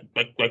Washington,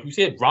 like we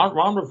said,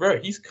 Ron Rivera.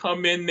 He's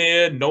come in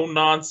there, no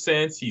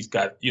nonsense. He's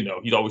got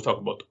he's always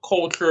talking about the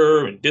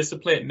culture and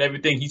discipline and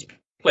everything. He's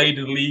played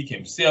in the league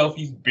himself.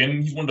 He's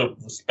one of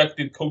the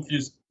respected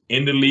coaches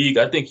in the league.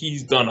 I think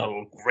he's done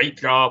a great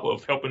job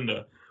of helping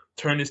to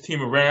turn this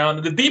team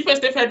around. The defense,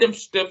 they've had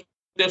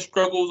their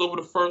struggles over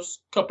the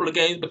first couple of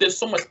games, but there's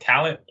so much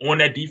talent on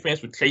that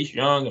defense with Chase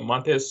Young and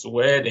Montez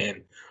Sweat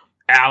and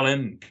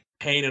Allen,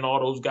 Payne, and all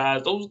those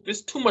guys.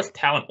 There's too much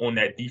talent on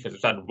that defense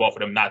side of the ball for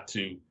them not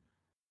to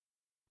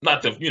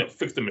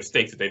fix the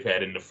mistakes that they've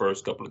had in the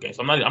first couple of games.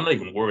 So I'm not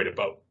even worried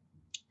about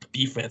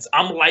defense.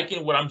 I'm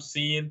liking what I'm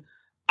seeing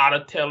out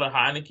of Taylor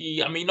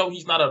Heineke. I mean, no,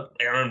 he's not a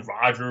Aaron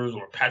Rodgers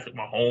or Patrick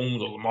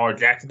Mahomes or Lamar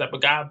Jackson type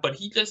of guy, but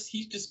he's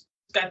just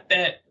got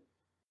that.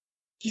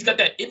 He's got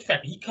that it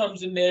factor. He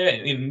comes in there,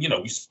 and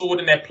we saw it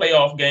in that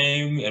playoff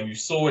game, and we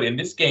saw it in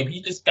this game.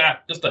 He just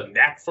got a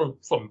knack for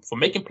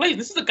making plays.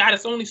 This is a guy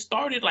that's only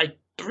started like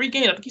 3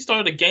 games. I think he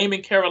started a game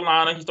in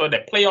Carolina. He started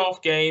that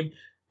playoff game,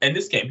 and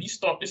this game this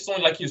is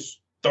only like his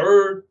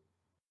third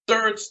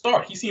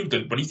start. He seems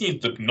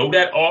to know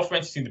that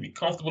offense. He seems to be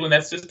comfortable in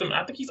that system. And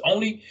I think he's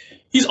only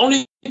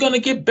going to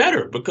get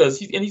better because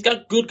he's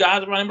got good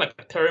guys around him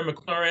like Terry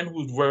McLaurin,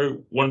 who's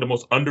one of the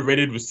most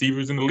underrated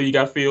receivers in the league.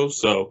 I feel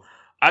so.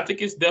 I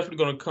think it's definitely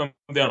going to come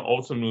down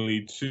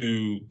ultimately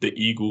to the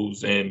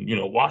Eagles and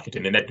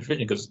Washington in that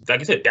division because, like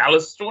I said,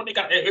 Dallas. They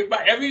got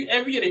everybody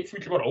every year they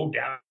preach about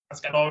Dallas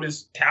got all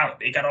this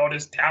talent. They got all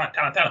this talent.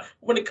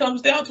 When it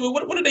comes down to it,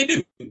 what do they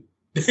do?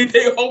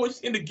 They always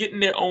seem to get in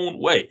their own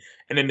way.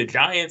 And then the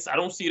Giants, I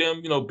don't see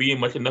them, being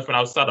much of nothing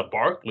outside of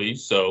Barkley.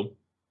 So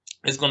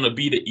it's going to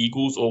be the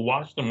Eagles or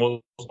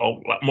Washington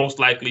most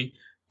likely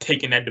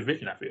taking that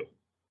division. I feel.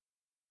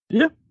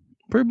 Yeah,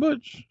 pretty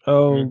much.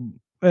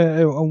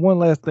 And one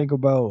last thing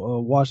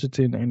about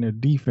Washington and their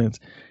defense,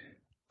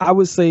 I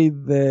would say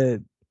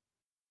that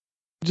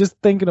just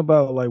thinking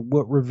about like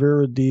what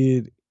Rivera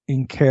did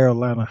in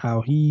Carolina,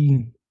 how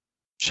he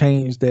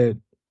changed that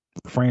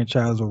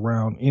franchise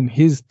around in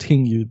his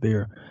tenure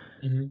there,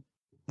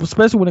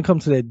 especially when it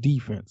comes to that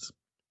defense,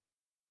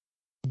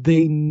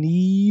 they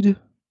need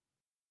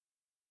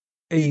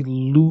a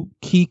Luke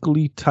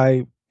Kuechly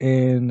type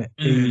and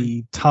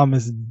a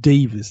Thomas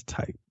Davis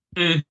type.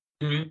 Because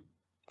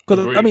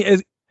I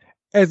mean,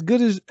 as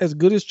good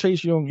as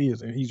Chase Young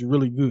is, and he's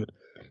really good,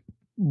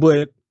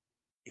 but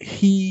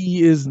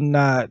he is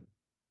not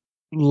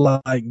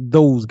like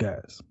those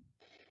guys.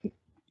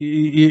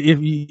 If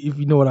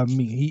you know what I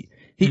mean, he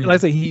like I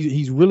say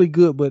he's really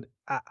good, but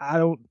I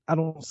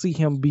don't see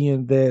him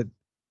being that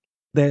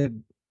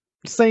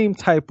same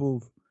type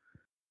of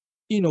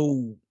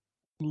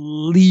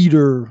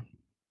leader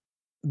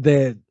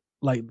that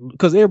like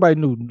because everybody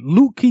knew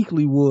Luke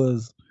Kuechly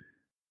was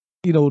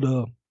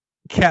the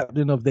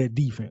captain of that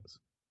defense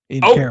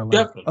in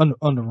Carolina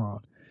under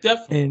Ron.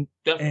 Definitely.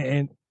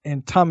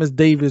 And Thomas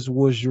Davis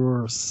was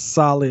your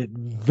solid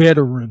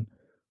veteran,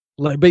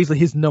 like basically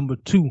his number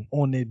 2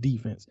 on that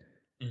defense.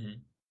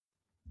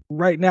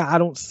 Right now, I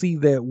don't see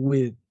that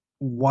with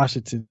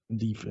Washington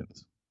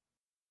defense.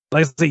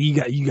 Like I say,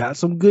 you got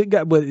some good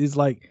guys, but it's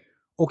like,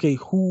 okay,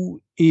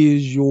 who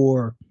is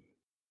your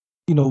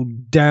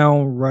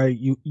downright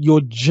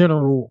your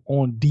general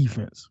on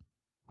defense?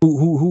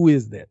 Who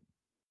is that?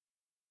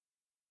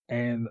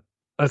 And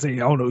I say, I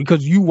don't know,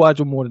 because you watch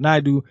them more than I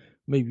do.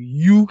 Maybe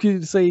you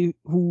can say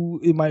who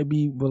it might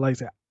be, but like I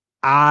said,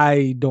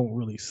 I don't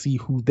really see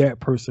who that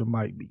person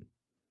might be.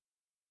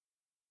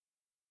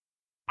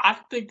 I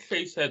think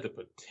Chase had the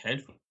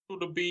potential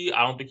to be.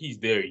 I don't think he's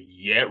there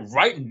yet.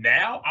 Right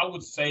now, I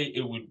would say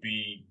it would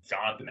be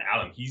Jonathan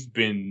Allen. He's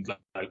been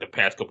like the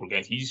past couple of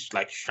games, he's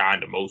like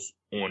shined the most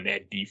on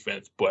that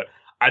defense. But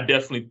I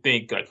definitely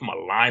think like from a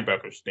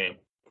linebacker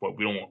standpoint,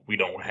 we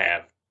don't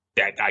have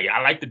that guy.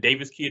 I like the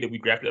Davis kid that we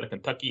drafted out of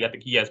Kentucky. I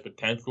think he has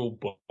potential,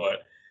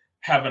 but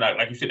having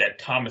like you said, that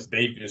Thomas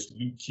Davis,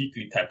 Luke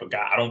Kuechly type of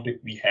guy, I don't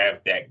think we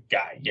have that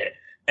guy yet.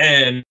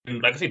 And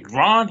like I said,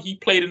 Ron, he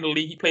played in the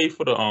league. He played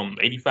for the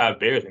 85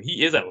 Bears, and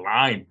he is a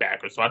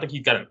linebacker. So I think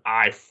he's got an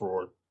eye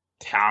for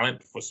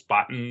talent, for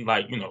spotting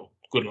like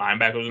good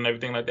linebackers and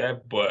everything like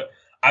that. But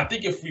I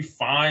think if we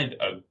find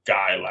a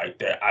guy like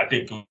that, I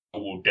think it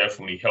will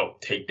definitely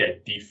help take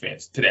that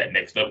defense to that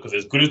next level. Because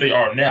as good as they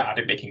are now, I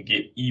think they can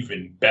get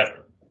even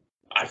better.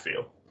 I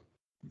feel.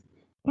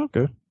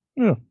 Okay.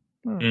 Yeah.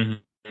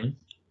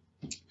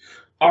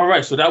 All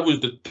right, so that was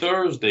the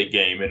Thursday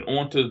game, and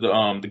on to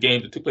the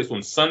game that took place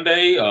on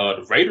Sunday.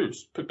 The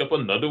Raiders picked up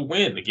another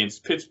win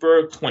against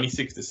Pittsburgh,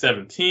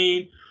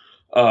 26-17.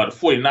 The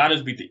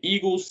 49ers beat the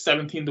Eagles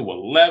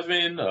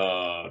 17-11.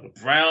 The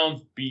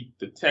Browns beat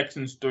the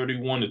Texans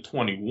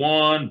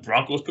 31-21.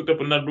 Broncos picked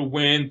up another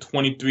win,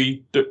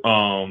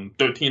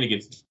 23-13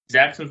 against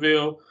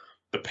Jacksonville.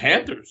 The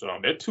Panthers,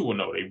 they're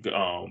 2-0. They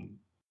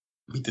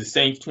beat the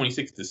Saints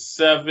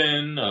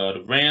 26-7.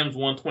 The Rams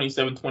won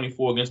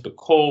 27-24 against the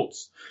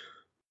Colts.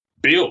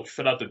 Bills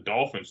shut out the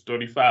Dolphins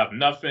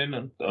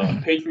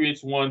 35-0.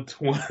 Patriots won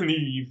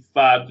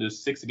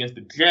 25-6 against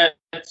the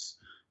Jets.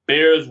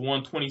 Bears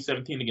won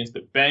 2017 against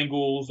the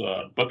Bengals.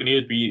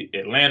 Buccaneers beat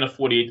Atlanta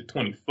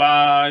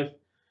 48-25.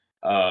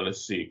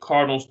 Let's see.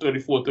 Cardinals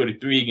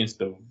 34-33 against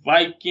the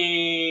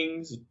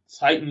Vikings.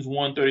 Titans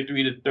won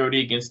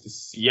 33-30 against the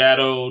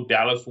Seattle.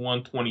 Dallas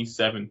won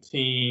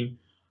 2017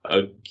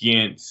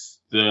 against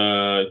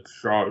the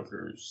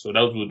Chargers. So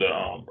those were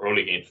the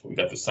early games. We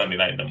got the Sunday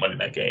night and the Monday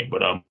night game.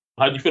 But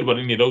how do you feel about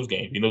any of those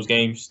games? Any of those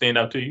games stand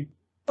out to you?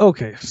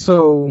 Okay,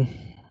 so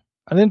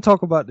I didn't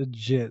talk about the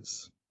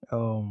Jets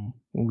when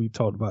we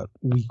talked about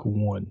week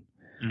 1.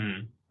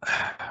 Mm.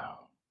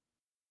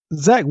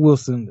 Zach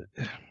Wilson.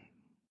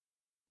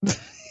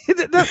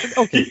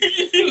 Okay.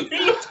 He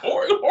looked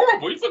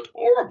horrible. He looked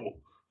horrible.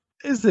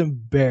 It's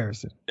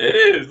embarrassing. It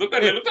is. Look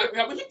at it. Look at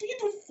it. He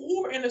threw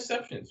 4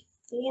 interceptions.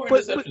 4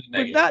 interceptions.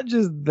 But not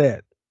just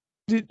that.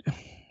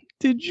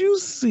 Did you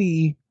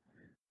see?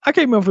 I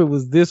can't remember if it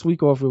was this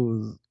week or if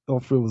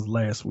it was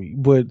last week,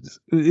 but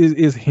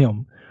it's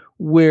him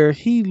where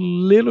he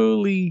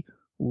literally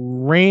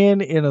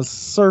ran in a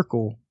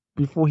circle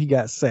before he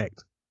got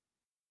sacked.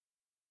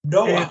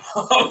 No,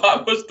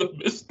 I must have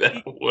missed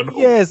that one.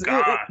 Yes,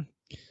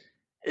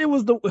 it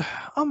was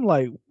I'm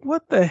like,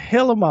 what the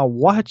hell am I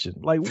watching?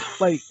 Like,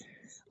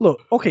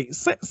 look, okay,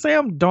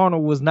 Sam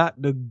Darnold was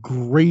not the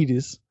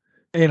greatest,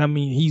 and I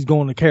mean he's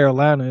going to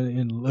Carolina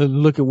and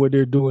look at what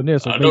they're doing there.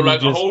 So I know,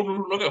 like a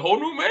whole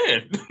new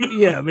man.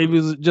 Yeah, maybe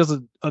it's just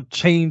a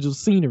change of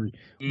scenery,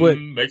 but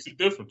makes a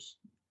difference.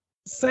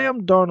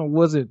 Sam Darnold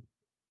wasn't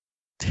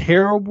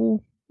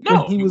terrible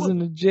when he was in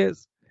the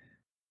Jets,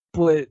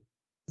 but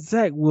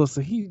Zach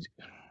Wilson, he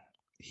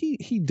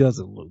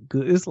doesn't look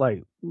good. It's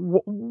like,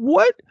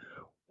 what?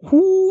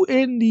 Who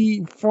in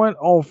the front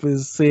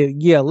office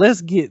said, yeah,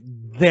 let's get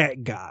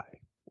that guy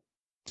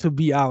to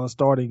be our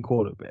starting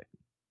quarterback?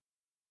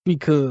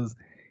 Because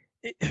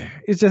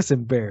it's just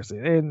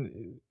embarrassing.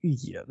 And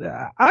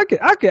yeah, I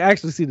could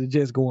actually see the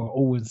Jets going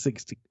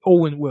 0-16.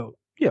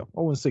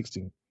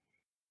 0-16.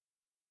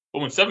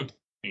 0-17.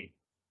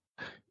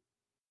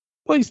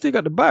 Well, you still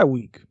got the bye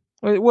week.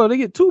 Well, they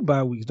get 2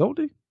 bye weeks, don't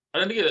they?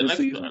 I think they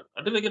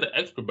get an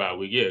extra bye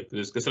week, yeah.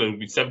 Because instead of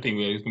 17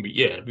 weeks, it's gonna be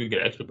we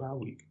get an extra bye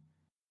week.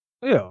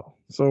 Yeah.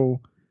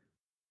 So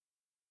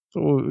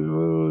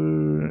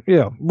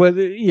yeah, but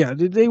yeah,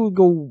 they would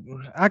go.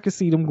 I could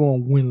see them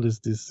going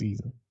winless this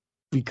season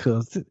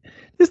because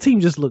this team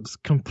just looks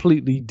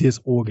completely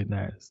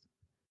disorganized.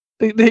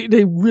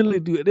 They really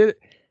do.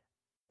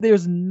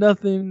 There's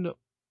nothing.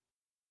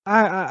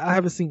 I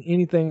haven't seen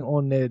anything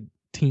on that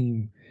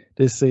team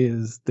that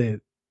says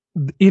that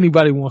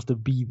anybody wants to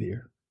be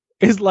there.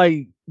 It's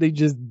like they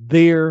just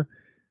there,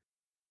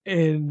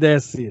 and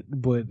that's it.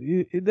 But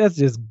that's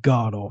just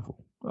god awful.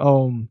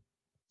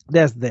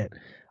 That's that.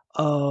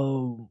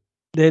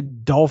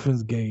 That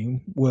Dolphins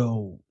game.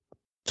 Well,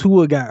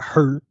 Tua got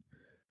hurt,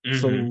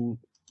 so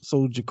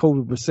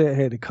Jacoby Brissett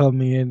had to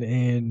come in,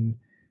 and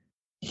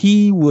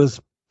he was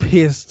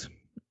pissed.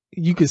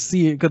 You could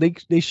see it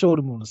because they showed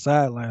him on the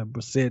sideline.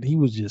 Brissett, he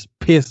was just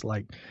pissed,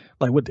 like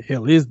what the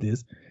hell is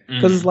this?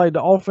 Because it's like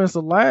the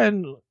offensive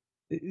line,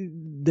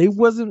 they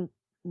wasn't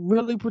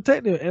really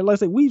protected. And like I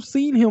said, we've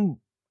seen him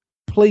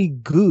play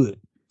good.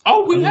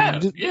 Oh, we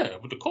have. With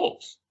the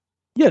Colts.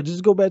 Yeah,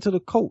 just go back to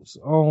the Colts.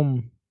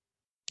 And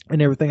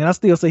everything. And I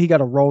still say he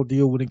got a raw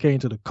deal when it came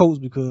to the Colts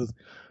because,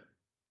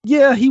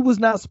 yeah, he was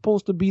not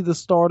supposed to be the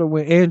starter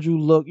when Andrew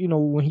Luck,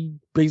 when he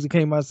basically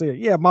came out and said,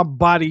 yeah, my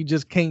body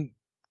just can't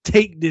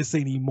take this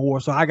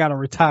anymore, so I got to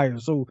retire.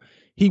 So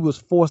he was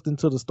forced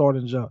into the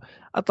starting job.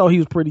 I thought he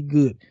was pretty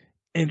good.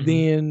 And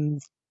then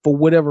for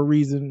whatever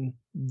reason,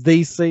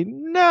 they say,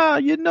 nah,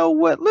 you know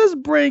what? Let's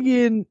bring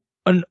in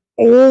an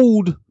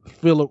old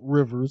Phillip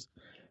Rivers,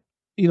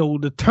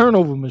 the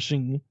turnover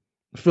machine,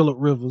 Phillip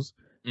Rivers,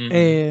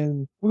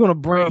 and we're going to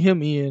bring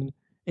him in,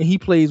 and he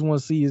plays one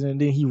season,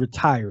 and then he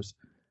retires.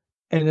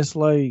 And it's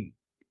like,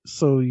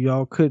 so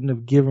y'all couldn't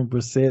have given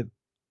Brissett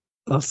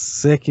a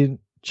second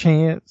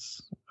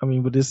chance? I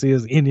mean, but this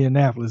is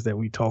Indianapolis that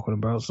we talking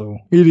about, so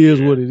it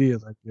is what it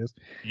is, I guess.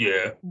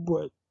 Yeah.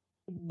 But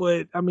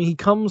I mean, he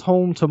comes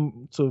home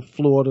to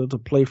Florida to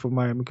play for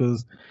Miami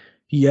because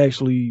he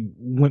actually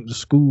went to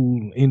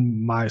school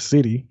in my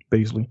city,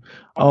 basically,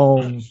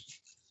 and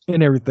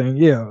everything.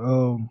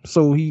 Yeah.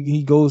 So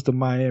he goes to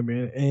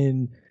Miami,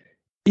 and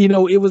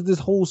it was this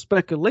whole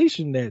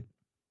speculation that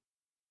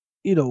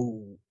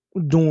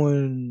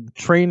during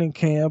training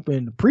camp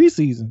and the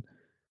preseason,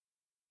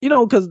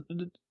 because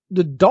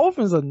the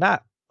Dolphins are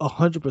not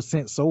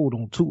 100% sold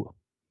on Tua.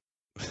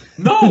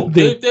 No,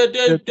 they're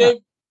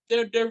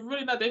they're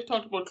really not. They've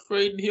talked about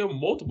trading him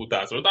multiple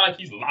times, so it's not like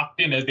he's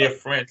locked in as their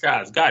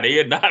franchise guy. They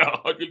are not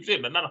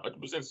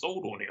 100%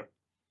 sold on him.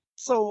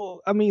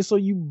 So I mean, so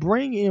you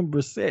bring in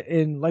Brissett,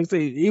 and like I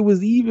say, it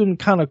was even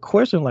kind of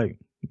questioned, like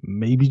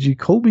maybe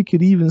Jacoby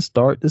could even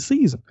start the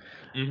season.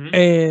 Mm-hmm.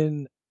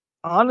 And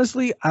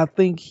honestly, I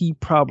think he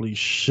probably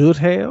should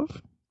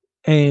have,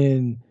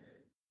 and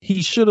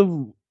he should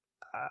have.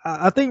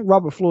 I think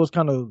Robert Flores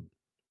kind of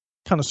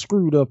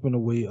screwed up in a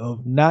way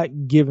of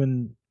not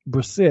giving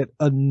Brissett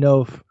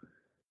enough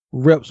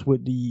reps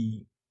with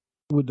the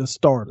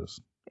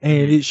starters,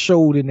 and it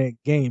showed in that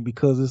game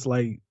because it's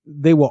like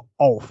they were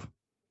off.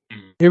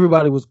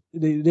 Everybody was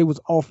they was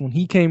off when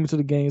he came into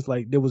the game. It's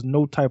like there was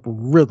no type of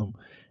rhythm,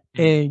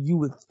 and you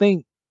would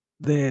think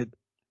that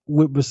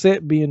with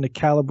Brissett being the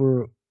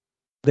caliber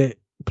that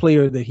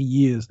player that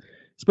he is,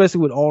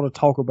 especially with all the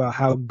talk about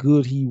how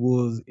good he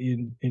was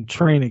in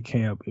training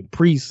camp and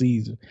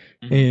preseason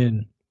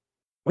and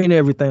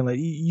everything, like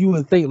you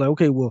would think like,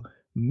 okay, well,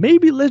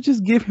 maybe let's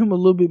just give him a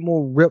little bit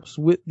more reps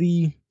with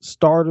the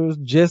starters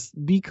just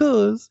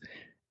because.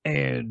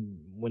 And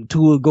when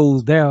Tua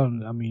goes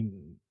down, I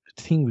mean,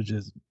 the team was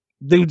just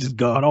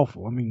god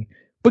awful. I mean,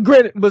 but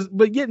granted,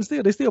 but yet and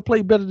still, they still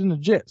played better than the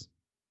Jets.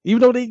 Even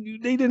though they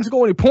didn't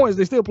score any points,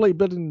 they still played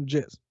better than the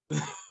Jets.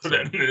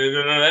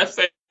 That's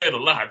saying a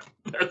lot.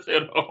 That's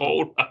saying a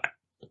whole lot.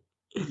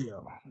 Yeah,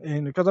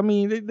 and because I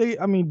mean,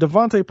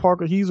 Devontae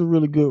Parker, he's a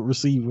really good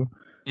receiver.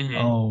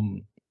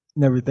 And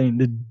everything.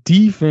 The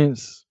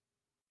defense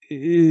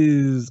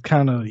is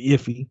kind of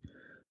iffy.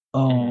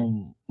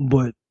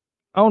 But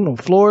I don't know,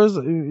 Flores,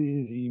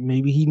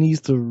 maybe he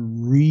needs to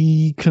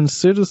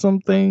reconsider some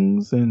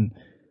things and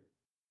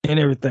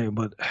everything.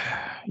 But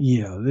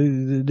yeah,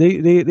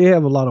 they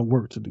have a lot of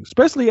work to do,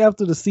 especially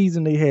after the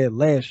season they had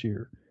last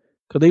year,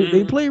 because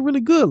they played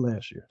really good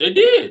last year. They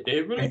did.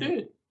 They really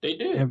did. They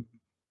did. And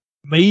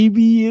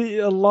maybe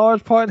a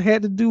large part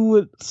had to do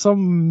with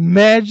some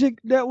magic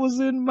that was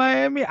in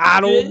Miami.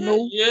 I don't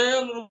know. Yeah,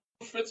 a little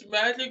Fitz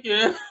magic,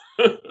 yeah.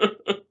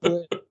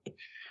 But,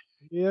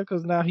 yeah,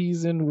 because now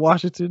he's in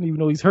Washington, even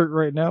though he's hurt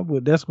right now,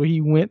 but that's where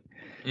he went.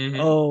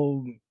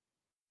 And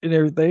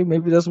everything.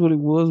 Maybe that's what it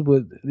was,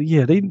 but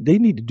yeah, they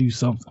need to do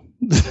something.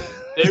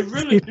 They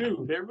really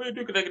do. They really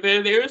do. Because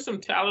there is some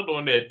talent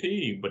on that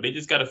team, but they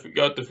just got to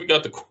figure out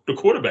the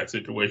quarterback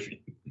situation.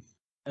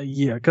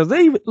 Yeah, because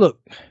they look.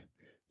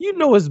 You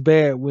know it's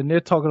bad when they're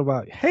talking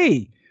about,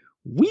 hey,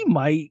 we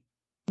might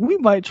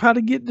try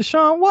to get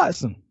Deshaun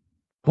Watson.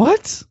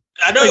 What?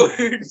 I know,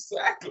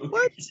 exactly.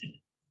 What?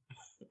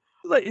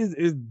 Like,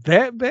 is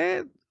that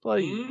bad?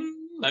 Like,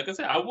 like I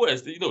said, I would.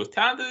 As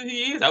talented as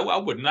he is, I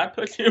would not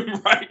touch him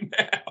right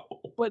now.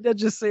 But that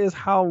just says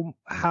how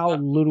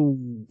little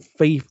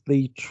faith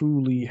they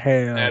truly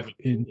have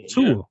in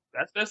Tua.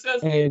 That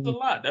says a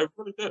lot. That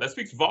really does. That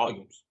speaks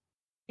volumes.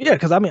 Yeah,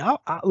 because I mean,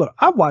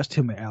 I watched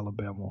him in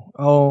Alabama.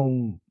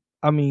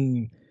 I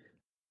mean,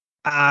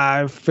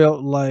 I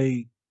felt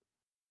like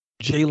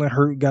Jalen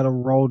Hurts got a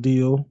raw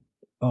deal.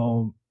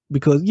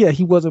 Because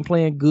he wasn't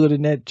playing good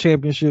in that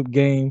championship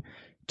game.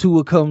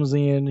 Tua comes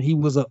in, he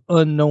was an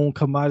unknown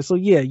commodity. So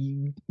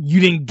you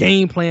didn't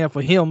game plan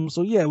for him.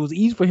 So it was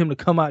easy for him to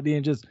come out there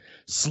and just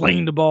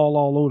sling the ball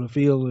all over the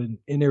field and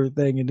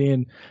everything. And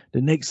then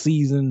the next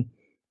season,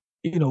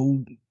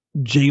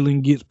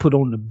 Jalen gets put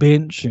on the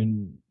bench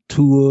and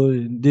Tua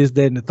and this,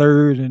 that, and the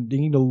third. And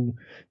then,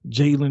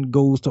 Jalen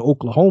goes to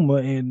Oklahoma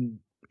and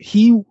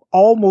he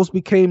almost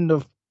became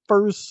the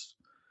first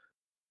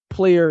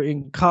player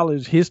in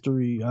college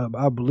history,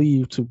 I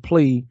believe, to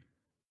play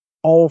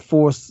all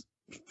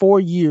 4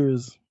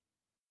 years,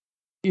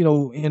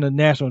 in a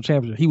national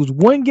championship. He was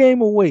one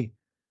game away,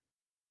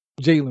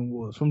 Jalen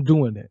was, from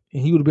doing that.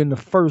 And he would have been the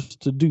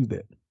first to do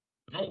that.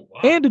 Oh,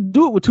 wow. And to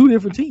do it with two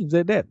different teams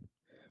at that.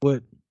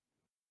 But,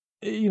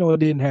 it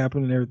didn't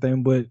happen and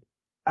everything. But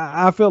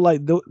I felt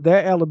like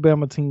that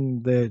Alabama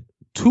team that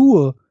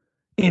Tua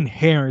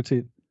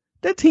inherited,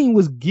 that team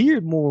was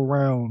geared more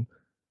around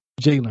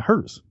Jalen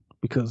Hurts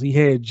because he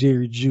had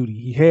Jerry Jeudy.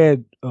 He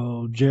had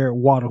Jared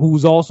Water,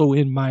 who's also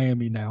in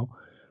Miami now,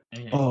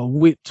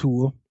 with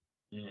Tua.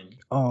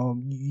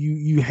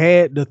 You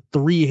had the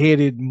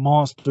three-headed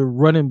monster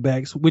running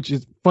backs, which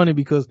is funny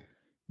because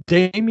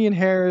Damian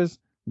Harris,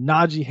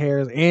 Najee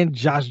Harris, and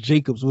Josh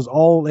Jacobs was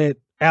all at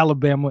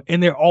Alabama,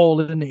 and they're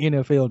all in the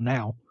NFL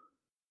now.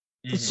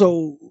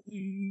 So,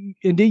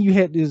 and then you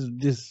had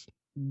this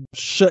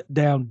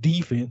shutdown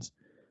defense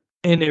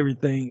and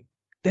everything.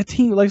 That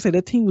team, like I said,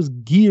 that team was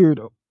geared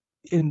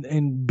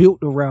and built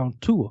around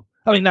Tua.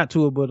 I mean, not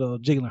Tua, but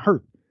Jalen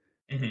Hurts.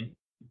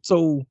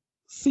 So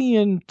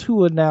seeing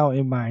Tua now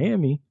in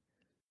Miami,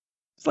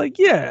 it's like,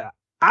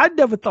 I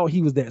never thought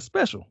he was that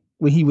special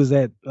when he was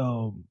at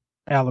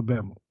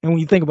Alabama. And when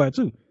you think about it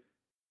too,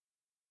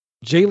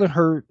 Jalen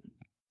Hurts,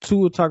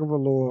 Tua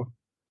Tagovailoa,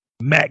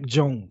 Mac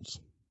Jones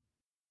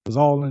was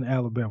all in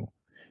Alabama.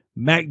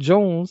 Mac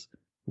Jones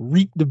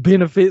reaped the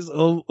benefits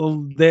of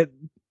that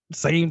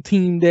same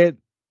team that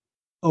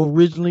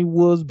originally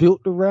was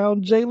built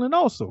around Jalen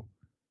also.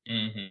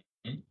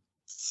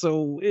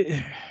 So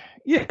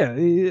Yeah,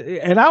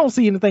 and I don't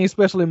see anything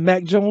special in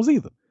Mac Jones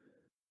either.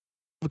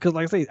 Because,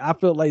 like I say, I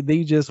felt like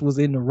they just was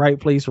in the right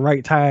place,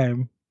 right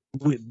time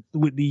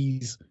with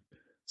these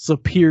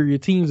superior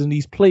teams and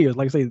these players.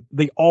 Like I say,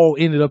 they all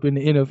ended up in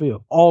the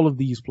NFL. All of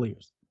these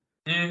players,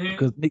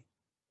 because they,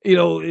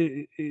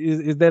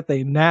 is that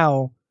they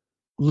now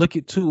look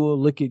at Tua,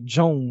 look at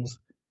Jones,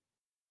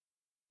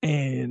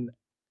 and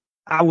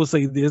I would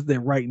say this, that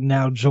right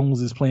now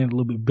Jones is playing a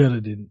little bit better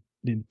than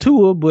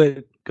Tua,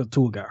 but because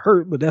Tua got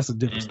hurt, but that's a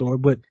different story.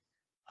 But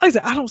like I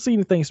said, I don't see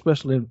anything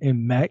special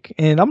in Mac,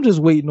 and I'm just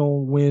waiting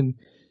on when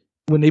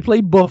they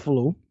play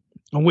Buffalo.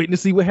 I'm waiting to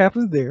see what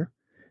happens there,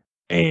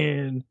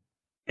 and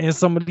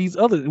some of these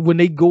other when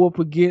they go up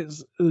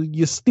against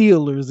your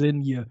Steelers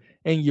and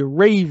your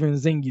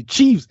Ravens and your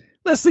Chiefs.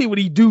 Let's see what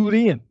he do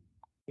then.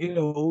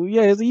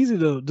 Yeah, it's easy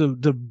to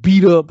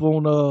beat up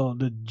on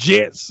the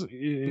Jets.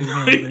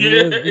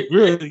 It's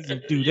really easy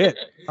to do that.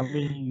 I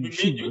mean,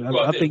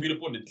 I think beat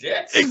up on the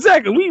Jets.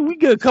 Exactly. We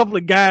get a couple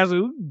of guys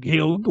who we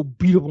go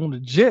beat up on the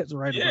Jets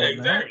right now.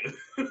 Exactly.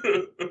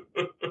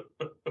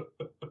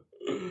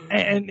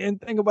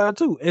 and think about it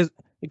too, is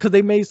because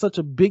they made such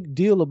a big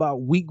deal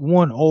about week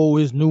 1. Oh,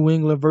 it's New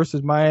England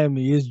versus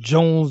Miami. It's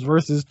Jones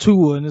versus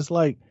Tua, and it's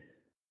like,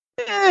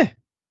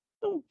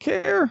 don't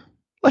care.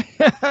 Like,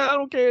 I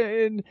don't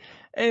care.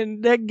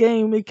 And that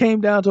game, it came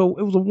down to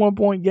it was a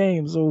 1-point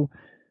game. So,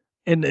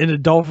 and the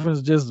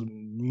Dolphins just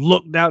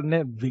looked out in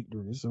that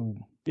victory. So,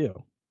 yeah.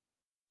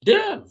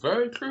 Yeah,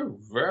 very true.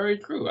 Very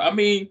true. I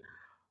mean,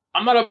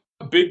 I'm not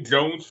a big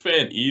Jones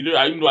fan either.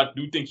 Even though I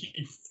do think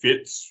he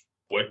fits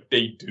what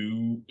they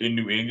do in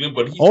New England,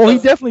 but he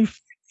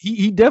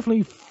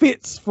definitely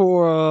fits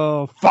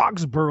for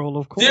Foxborough,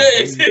 of course. Yeah,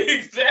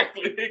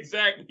 exactly.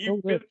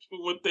 He fits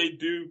for what they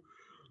do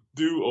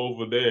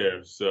over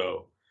there.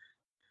 So,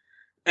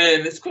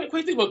 and it's quite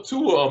thing about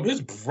Tua. His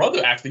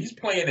brother actually, he's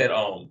playing at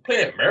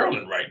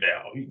Maryland right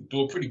now. He's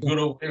doing pretty good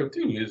over there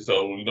too.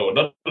 So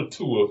another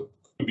Tua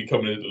could be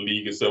coming into the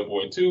league at some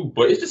point too.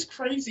 But it's just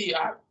crazy.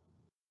 I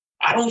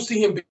don't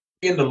see him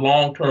being the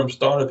long-term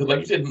starter because, like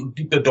you said,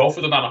 the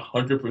Dolphins are not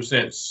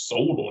 100%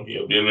 sold on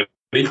him.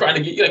 They trying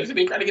to get, like I said,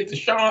 they trying to get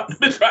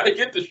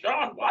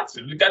Deshaun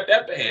Watson. They got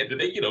that bad.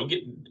 They get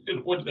to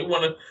the point that they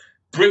want to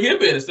bring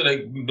him in instead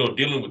of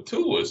dealing with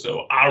Tua.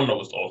 So I don't know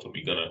what's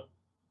ultimately gonna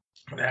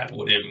happen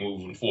with him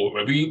moving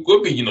forward. Maybe it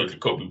could be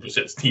Jacoby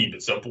Brissett's team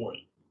at some point.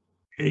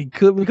 It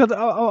could, because I'm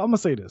gonna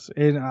say this,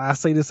 and I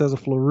say this as a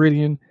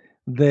Floridian,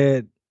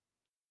 that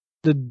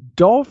the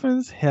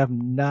Dolphins have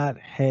not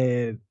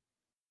had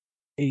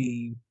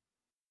a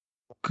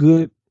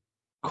good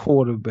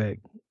quarterback,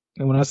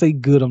 and when I say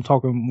good, I'm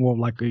talking more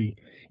like a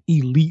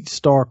elite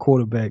star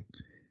quarterback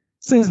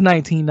since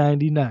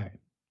 1999.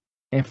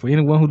 And for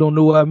anyone who don't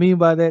know what I mean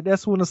by that,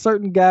 that's when a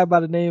certain guy by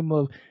the name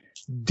of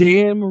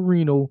Dan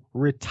Marino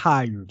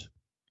retired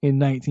in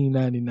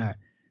 1999.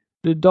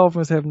 The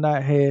Dolphins have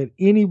not had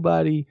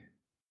anybody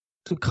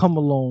to come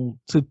along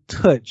to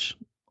touch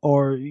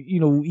or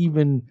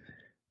even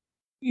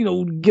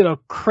get a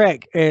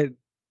crack at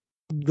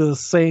the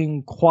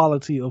same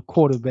quality of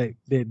quarterback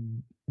that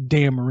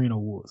Dan Marino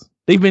was.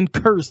 They've been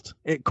cursed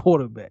at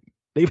quarterback.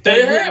 They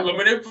have. I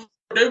mean,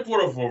 they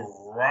put a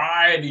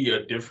variety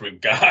of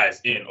different guys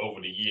in over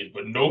the years,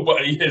 but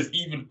nobody has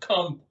even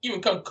come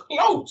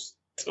close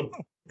to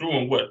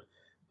doing what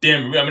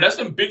Dan Marino. I mean, that's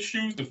some big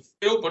shoes to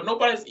fill, but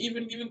nobody's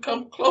even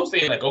come close.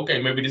 They're like,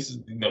 okay, maybe this is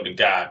the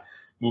guy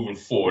moving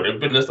forward. There's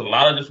been just a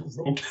lot of just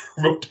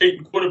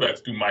rotating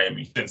quarterbacks through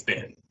Miami since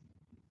then.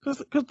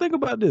 Because think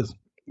about this.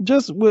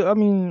 Look,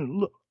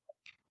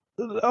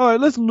 all right,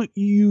 let's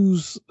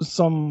use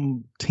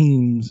some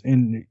teams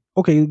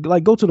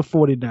like go to the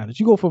 49ers.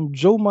 You go from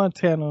Joe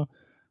Montana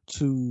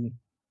to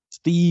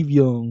Steve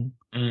Young.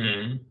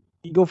 Mm-hmm.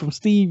 You go from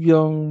Steve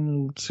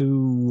Young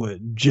to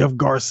Jeff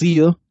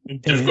Garcia.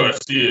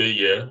 Garcia,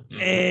 yeah.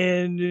 Mm-hmm.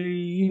 And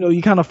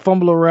you kind of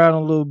fumble around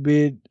a little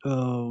bit,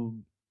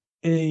 and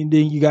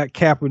then you got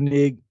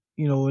Kaepernick.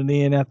 And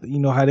then after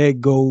how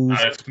that goes.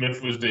 Alex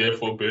Smith was there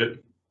for a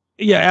bit.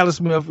 Yeah, Alex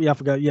Smith. Yeah, I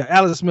forgot. Yeah,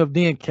 Alex Smith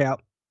then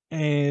Cap.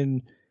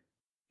 And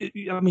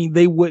I mean,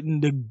 they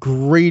wasn't the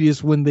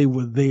greatest when they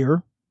were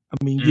there.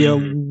 I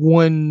mean,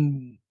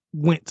 one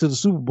went to the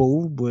Super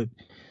Bowl, but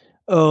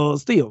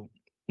still,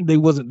 they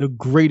wasn't the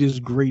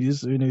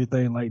greatest and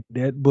everything like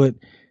that. But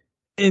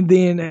and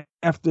then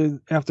after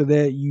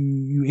that,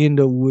 you end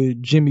up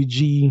with Jimmy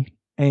G,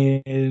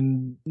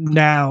 and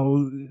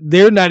now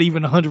they're not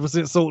even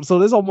 100% sold. So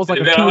there's almost like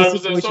a Tua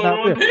situation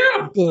out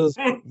there. Because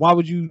why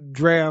would you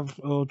draft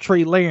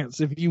Trey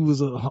Lance if you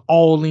was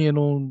all in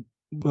on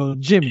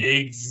Jimmy?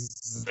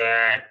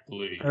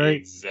 Exactly. Right?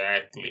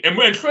 Exactly. And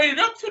when traded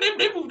up to them,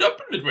 they moved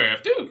up in the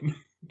draft too.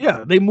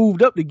 Yeah, they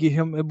moved up to get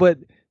him. But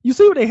you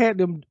see what they had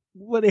him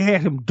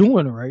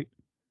doing, right?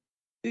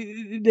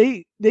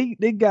 They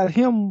got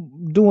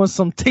him doing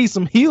some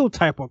Taysom Hill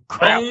type of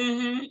crap.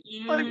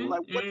 Like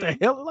what the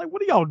hell? Like,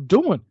 what are y'all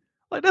doing?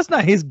 Like, that's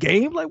not his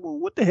game. Like, well,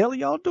 what the hell are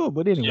y'all doing?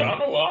 But anyway, yeah, I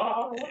don't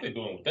know what they're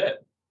doing with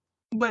that.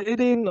 But it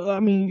didn't. I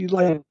mean,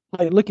 like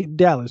look at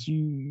Dallas.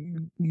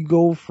 You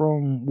go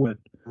from what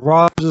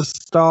Roger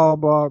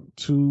Staubach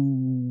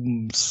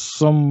to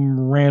some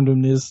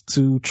randomness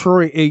to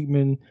Troy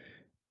Aikman,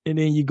 and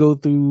then you go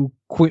through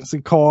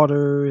Quincy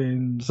Carter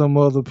and some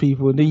other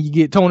people, and then you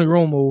get Tony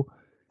Romo,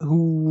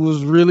 who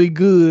was really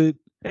good,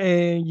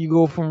 and you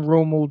go from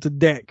Romo to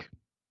Dak,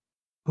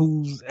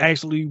 who's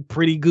actually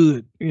pretty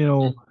good,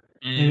 And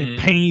it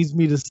pains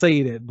me to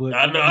say that, but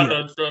I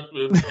know. Trust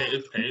me,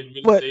 it pains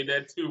me to say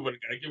that too. But I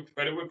gotta give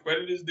credit where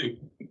credit is due.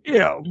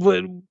 Yeah,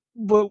 but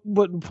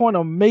the point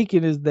I'm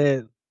making is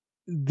that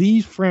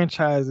these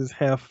franchises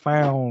have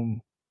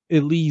found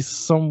at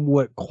least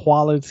somewhat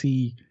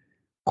quality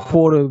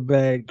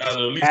quarterbacks, at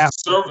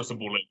least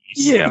serviceable. At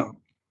least. Yeah,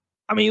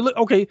 I mean,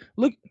 look.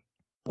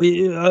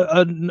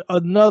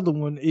 Another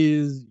one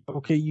is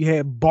okay. You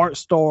had Bart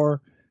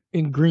Starr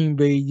in Green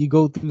Bay. You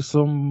go through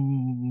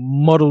some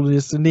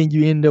muddleness, and then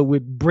you end up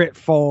with Brett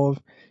Favre.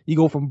 You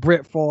go from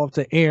Brett Favre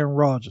to Aaron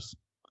Rodgers.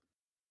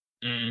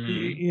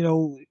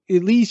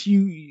 At least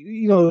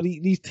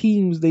these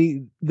teams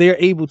they're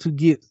able to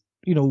get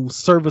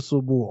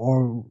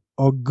serviceable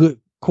or good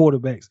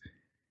quarterbacks.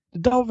 The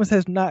Dolphins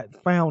has not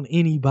found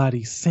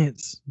anybody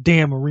since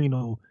Dan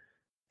Marino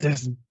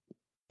that's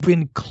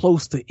been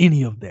close to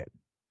any of that.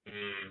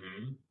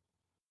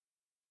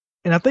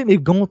 And I think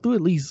they've gone through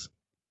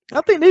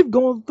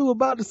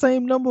about the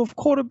same number of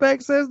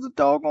quarterbacks as the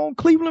doggone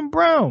Cleveland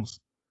Browns.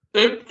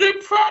 They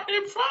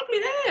probably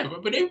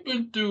have, but they've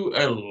been through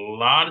a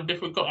lot of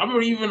different. I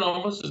remember even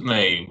what's his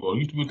name? Well,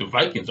 used to be with the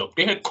Vikings.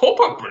 They had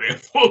Culpepper there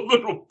for a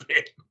little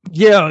bit.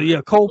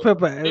 Yeah,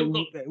 Culpepper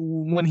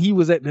when he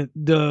was at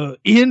the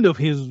end of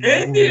his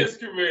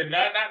career,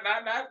 not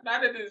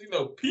at his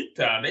peak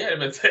time. They had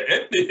him at the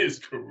end of his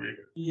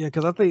career. Yeah,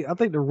 because I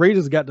think the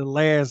Raiders got the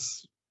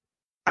last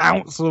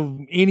ounce of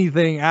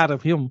anything out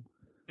of him.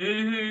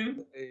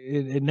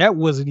 And that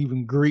wasn't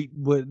even great,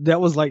 but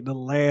that was like the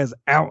last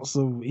ounce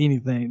of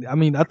anything. I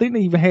mean, I think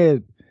they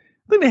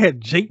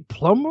had Jake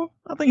Plummer.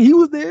 I think he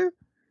was there.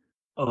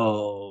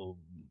 I'm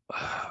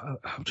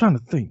trying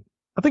to think.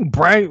 I think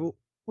Brian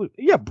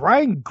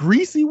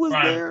Greasy was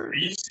there.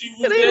 Greasy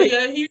was there.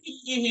 Yeah,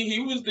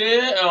 he was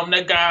there.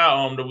 That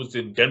guy that was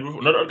in Denver.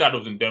 Another guy that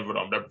was in Denver.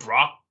 That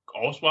Brock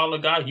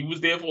Osweiler guy. He was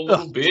there for a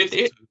little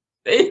bit.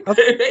 They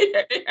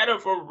had a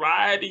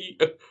variety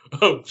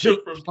of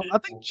different people. I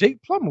think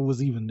Jake Plummer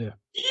was even there.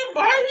 He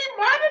might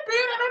have been.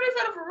 I know they've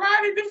had a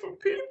variety of different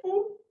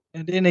people.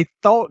 And then they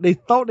thought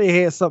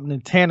they had something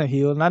in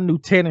Tannehill, and I knew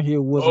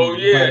Tannehill wasn't. Oh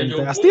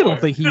yeah, I still don't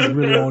think he's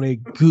really all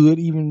that good,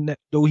 even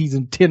though he's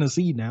in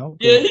Tennessee now.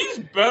 Yeah, he's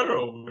better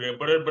over there,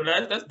 but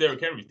that's Derrick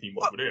Henry's team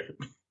over there.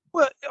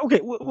 Well,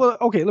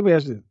 okay. Let me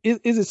ask you this: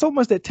 Is it so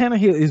much that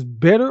Tannehill is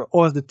better,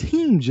 or is the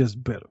team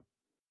just better?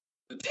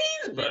 The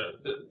team's better.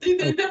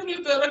 They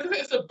definitely, like I said,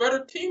 it's a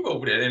better team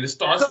over there, and it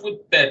starts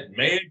with that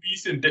man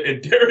beast and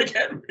Derrick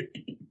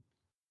Henry.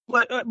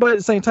 But at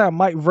the same time,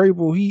 Mike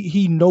Vrabel,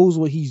 he knows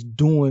what he's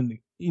doing.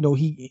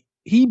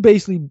 He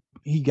basically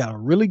got a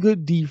really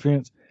good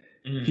defense.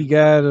 He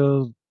got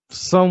a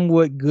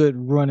somewhat good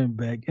running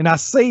back, and I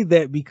say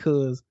that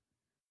because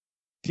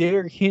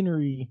Derrick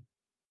Henry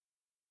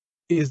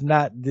is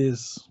not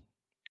this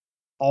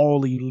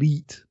all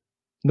elite,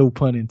 no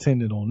pun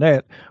intended on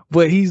that,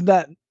 but he's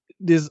not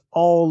this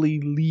all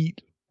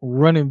elite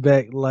running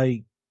back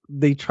like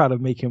they try to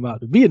make him out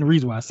to be. And the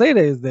reason why I say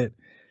that is that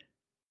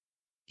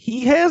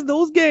he has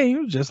those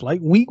games just like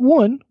week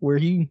 1 where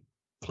he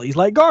plays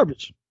like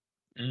garbage,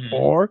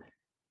 or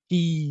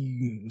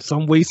he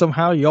some way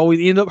somehow he always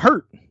end up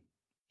hurt.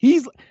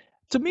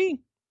 To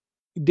me,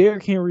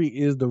 Derrick Henry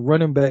is the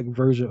running back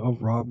version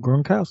of Rob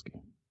Gronkowski.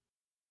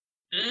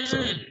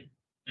 So,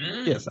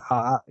 yes,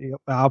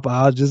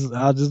 I'll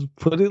just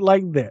put it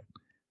like that.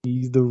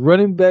 He's the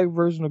running back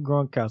version of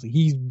Gronkowski.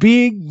 He's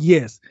big,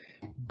 yes,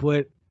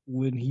 but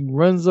when he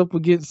runs up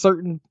against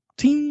certain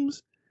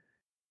teams,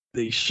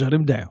 they shut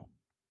him down.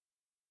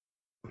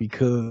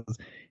 Because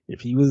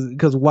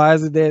why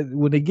is it that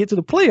when they get to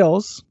the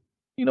playoffs,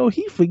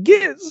 he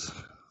forgets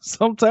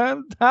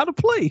sometimes how to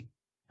play.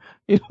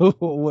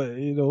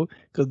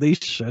 Because they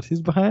shut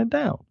his behind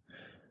down.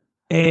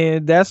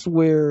 And that's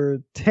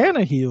where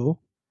Tannehill,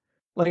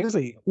 like I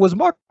say, was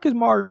Marcus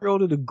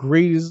Mariota the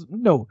greatest?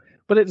 No.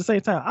 But at the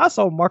same time, I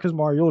saw Marcus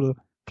Mariota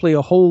play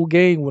a whole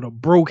game with a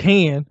broke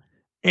hand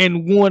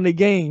and won the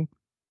game.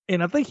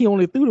 And I think he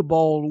only threw the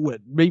ball,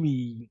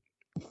 maybe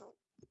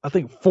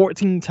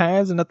 14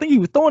 times. And I think he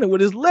was throwing it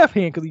with his left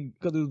hand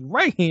because his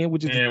right hand,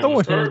 which is the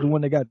throwing hand, was the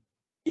one that got.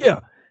 Yeah,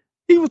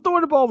 he was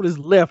throwing the ball with his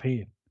left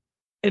hand,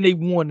 and they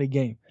won the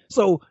game.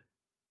 So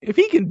if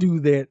he can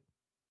do that,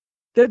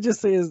 that just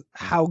says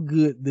how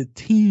good the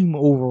team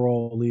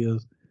overall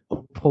is,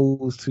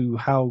 opposed to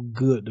how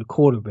good the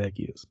quarterback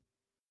is.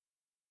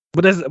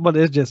 But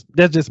that's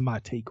just my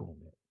take on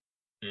that.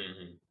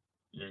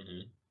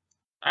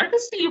 I can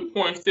see your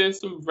points. There's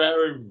some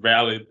very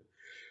valid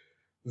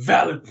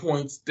valid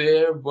points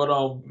there. But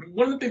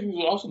one of the things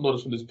we also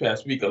noticed from this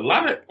past week, a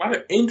lot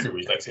of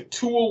injuries. Like I said,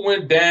 Tua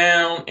went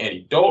down,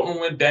 Andy Dalton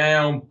went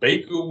down,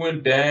 Baker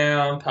went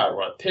down,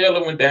 Tyrod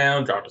Taylor went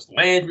down, Jarvis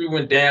Landry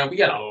went down. We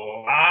got a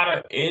lot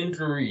of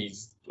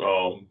injuries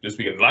this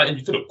weekend. A lot of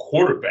injuries to the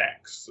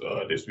quarterbacks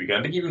this weekend.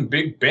 I think even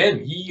Big Ben,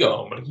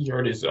 I think he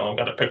hurt his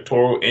got a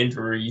pectoral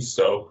injury.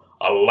 So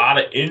a lot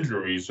of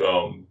injuries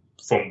from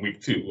week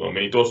 2.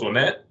 Any thoughts on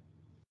that?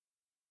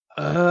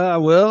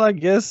 Well, I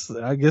guess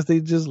they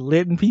just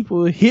letting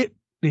people hit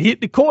the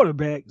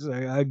quarterbacks.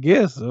 I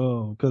guess,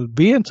 because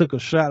Ben took a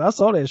shot. I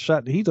saw that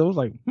shot that he took. I was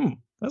like,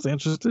 that's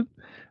interesting.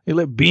 They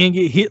let Ben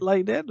get hit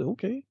like that.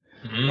 Okay.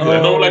 I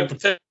don't like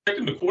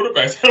protecting the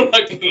quarterbacks. I don't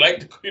like the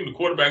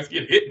quarterbacks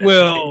get hit.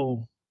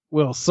 Well,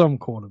 some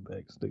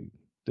quarterbacks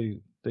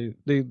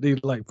they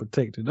like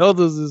protecting.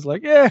 Others is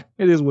like, yeah,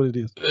 it is what it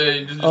is.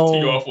 Just tee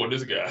off on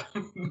this guy.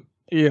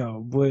 Yeah,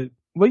 but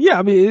yeah,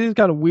 I mean, it is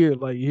kind of weird.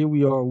 Like, here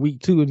we are,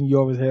 week 2, and you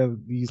always have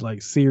these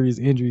like serious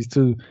injuries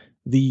to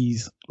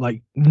these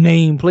like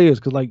name players,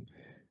 because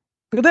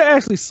that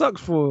actually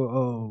sucks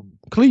for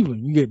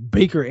Cleveland. You get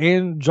Baker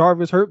and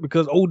Jarvis hurt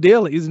because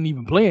Odell isn't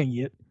even playing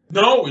yet.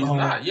 No, he's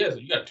not. Yeah, so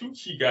you got 2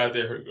 key guys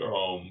there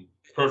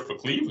hurt for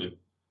Cleveland.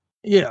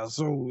 Yeah,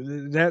 so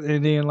that,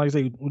 and then like I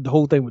say, the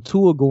whole thing with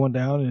Tua going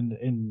down,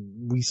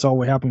 and we saw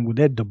what happened with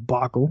that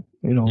debacle,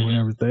 and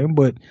everything.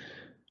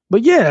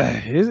 But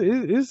yeah,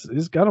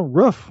 it's kind of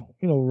rough,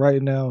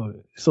 right now.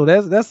 So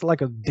that's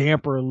like a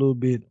damper a little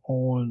bit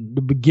on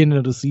the beginning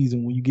of the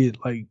season when you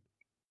get like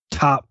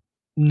top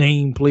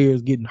name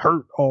players getting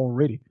hurt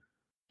already.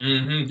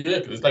 Yeah,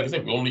 because it's like I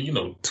said, we're only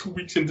 2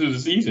 weeks into the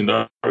season,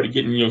 already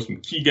getting some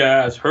key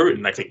guys hurt,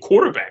 and like I say,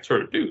 quarterbacks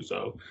hurt too.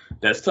 So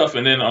that's tough.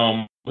 And then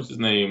what's his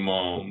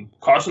name?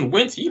 Carson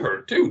Wentz, he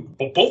hurt too.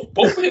 Both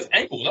of his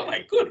ankles. I'm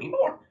like, good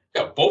Lord,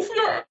 got both of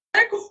your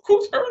ankles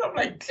hurt. I'm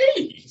like,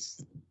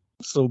 jeez.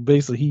 So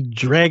basically, he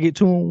drag it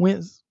to him,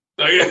 Wentz.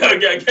 Yeah, I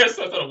guess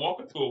I started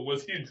walking to him.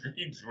 Was he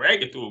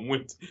drag it to him?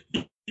 Wentz.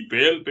 He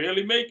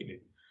barely making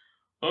it.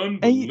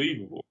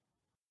 Unbelievable.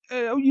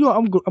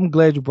 I'm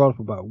glad you brought up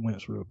about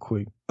Wentz real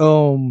quick.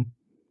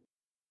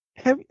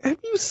 Have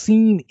you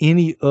seen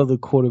any other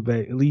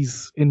quarterback, at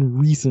least in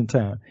recent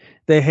time,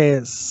 that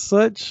had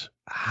such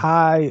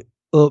high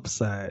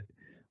upside,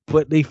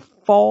 but they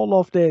fall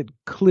off that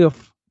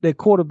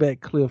quarterback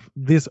cliff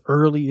this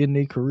early in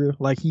their career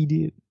like he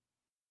did?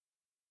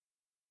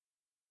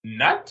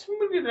 Not too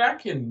many that I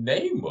can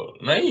name,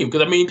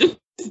 because I mean, just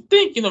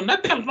think,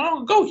 not that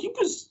long ago, he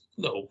was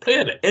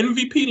playing at the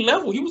MVP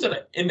level. He was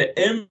in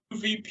the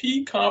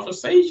MVP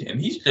conversation.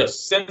 He's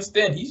just, since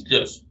then, he's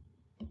just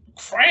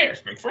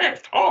crashed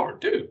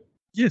hard too.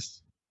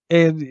 Yes,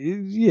 and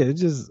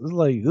it's just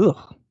like,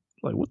 ugh,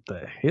 like what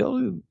the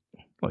hell?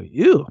 Like,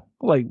 ew,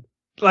 like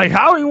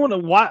how do you want to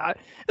watch?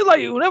 It's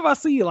like whenever I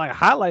see like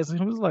highlights of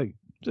him, it's like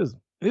just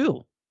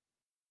ew.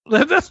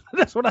 That's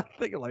what I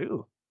think. Like,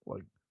 ew,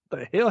 like what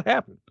the hell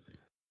happened?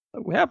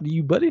 Like, what happened to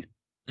you, buddy?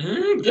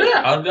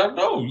 Yeah, I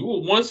know. You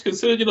were once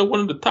considered, one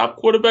of the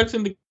top quarterbacks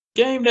in the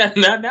game.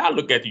 Now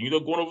look at you.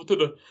 Going over to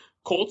the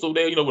Colts over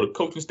there, with a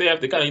coaching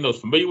staff that kind of,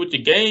 is familiar with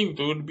your game,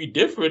 doing to be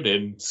different.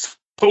 And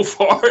so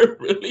far, it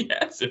really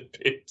hasn't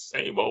been.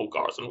 Same old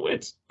Carson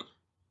Wentz.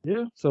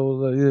 Yeah.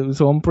 So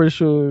I'm pretty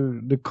sure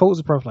the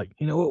Colts are probably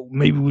like,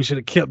 maybe we should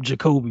have kept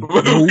Jacoby.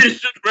 We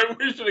should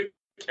have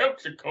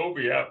kept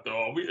Jacoby after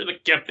all. We should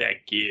have kept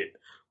that kid.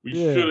 We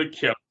should have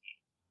kept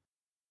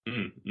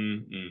him.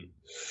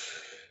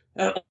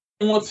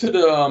 On to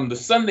the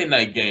Sunday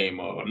night game.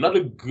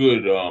 Another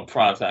good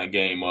primetime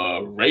game.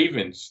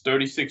 Ravens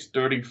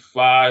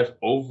 36-35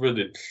 over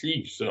the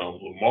Chiefs.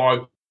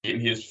 Lamar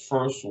getting his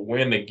first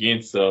win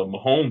against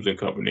Mahomes and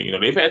company.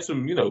 They've had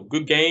some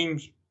good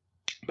games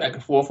back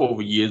and forth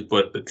over years,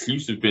 but the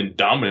Chiefs have been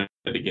dominant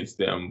against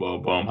them.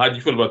 How do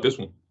you feel about this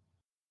one?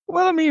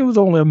 Well, I mean, it was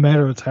only a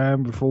matter of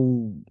time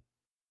before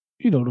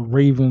the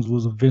Ravens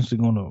was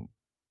eventually gonna.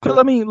 Because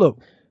I mean,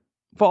 look.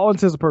 For all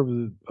intents and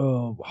purposes,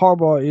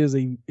 Harbaugh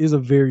is a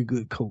very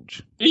good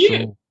coach.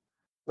 Yeah.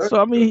 So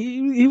I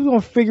mean, he was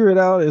gonna figure it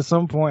out at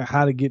some point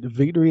how to get the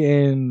victory,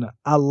 and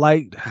I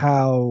liked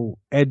how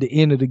at the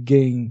end of the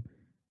game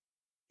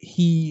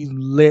he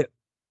let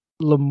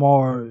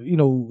Lamar.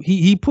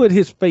 He put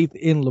his faith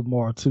in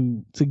Lamar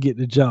to get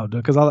the job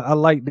done. Because I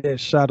like that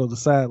shot of the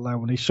sideline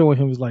when they showing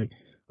him. It's like,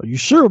 are you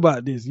sure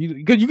about this?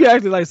 Because you can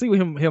actually see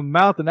him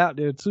mouthing out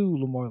there too,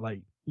 Lamar. Like,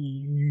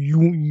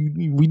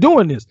 we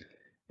doing this.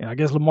 And I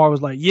guess Lamar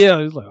was like,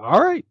 yeah. He's like,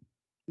 all right.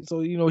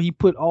 So, he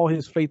put all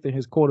his faith in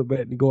his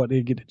quarterback to go out there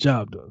and get the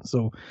job done.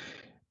 So,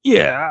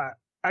 yeah,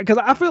 because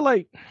I feel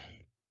like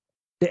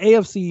the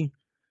AFC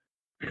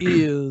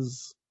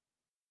is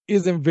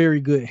in very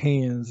good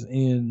hands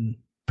in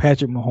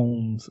Patrick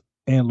Mahomes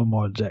and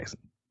Lamar Jackson.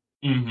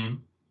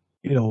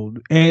 Mm-hmm.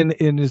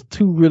 And there's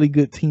 2 really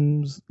good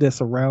teams that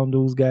surround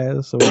those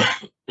guys. So,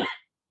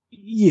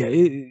 yeah,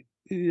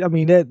 I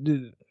mean,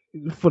 that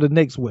for the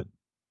next,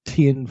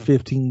 10,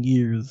 15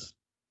 years,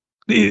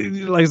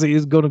 like I say,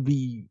 it's gonna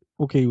be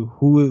okay.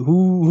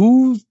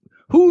 Who's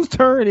whose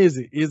turn is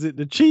it? Is it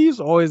the Chiefs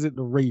or is it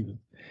the Ravens?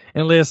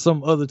 Unless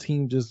some other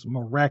team just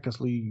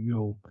miraculously,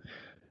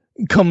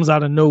 comes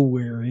out of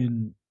nowhere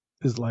and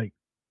is like,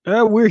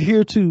 we're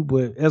here too.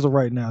 But as of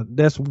right now,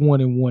 that's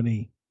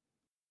 1-1A.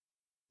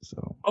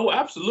 So. Oh,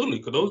 absolutely,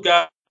 because those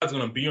guys are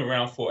going to be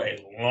around for a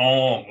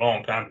long,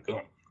 long time to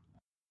come.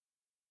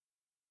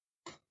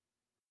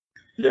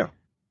 Yeah.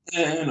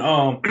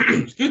 And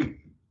excuse me.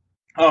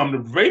 The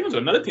Ravens are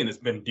another team that's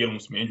been dealing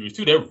with some injuries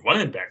too. They're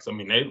running backs. I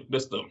mean,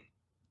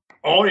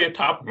 all their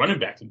top running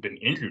backs have been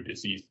injured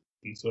this season,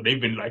 so they've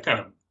been like kind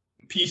of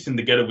piecing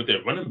together with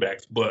their running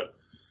backs. But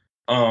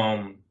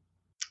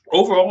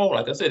overall,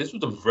 like I said, this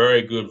was a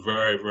very good,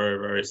 very, very,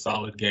 very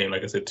solid game.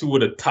 Like I said, two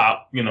of the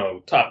top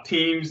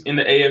teams in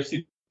the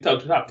AFC,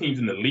 top teams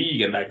in the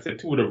league, and like I said,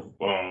 two of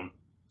the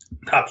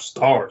top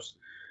stars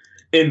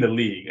in the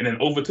league. And then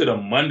over to the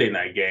Monday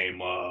night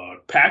game,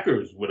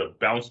 Packers with a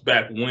bounce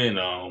back win,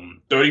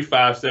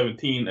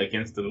 35-17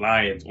 against the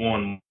Lions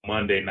on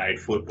Monday Night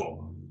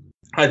Football.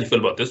 How do you feel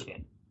about this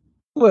one?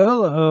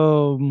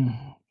 Well,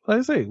 like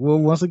I say,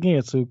 once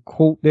again, to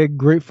quote that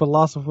great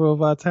philosopher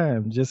of our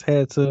time, just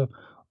had to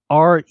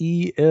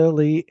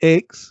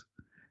RELAX.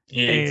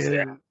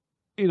 Exactly.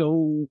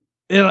 And,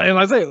 and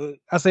I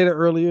say that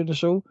earlier in the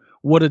show,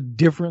 what a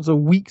difference a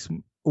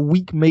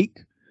week make,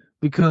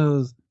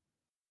 because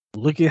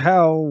look at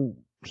how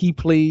he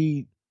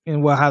played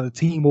and how the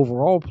team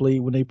overall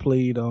played when they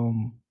played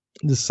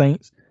the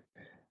Saints.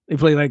 They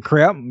played like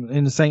crap,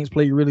 and the Saints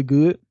played really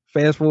good.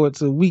 Fast forward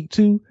to week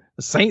 2,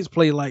 the Saints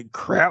play like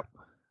crap,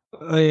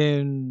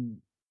 and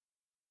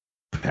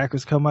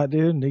Packers come out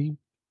there and they,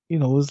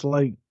 it's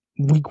like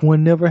week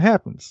 1 never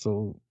happened.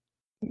 So,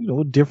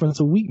 difference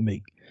a week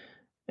make.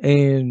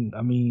 And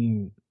I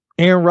mean,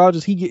 Aaron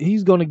Rodgers,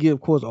 he's going to give,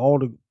 of course, all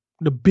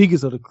the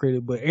biggest of the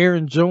credit, but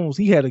Aaron Jones,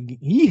 he had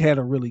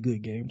a really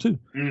good game too.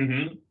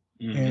 Mm-hmm.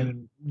 Mm-hmm.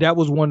 And that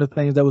was one of the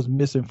things that was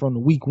missing from the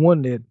week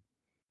 1 that,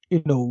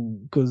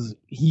 because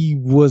he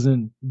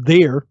wasn't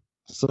there.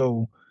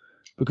 So,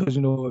 because,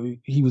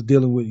 he was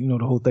dealing with,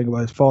 the whole thing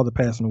about his father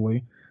passing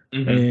away,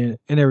 mm-hmm.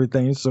 and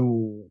everything.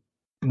 So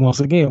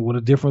once again, what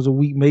a difference a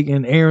week make.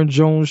 And Aaron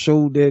Jones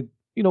showed that,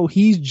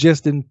 he's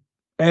just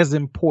as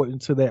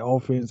important to that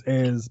offense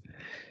as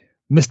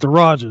Mr.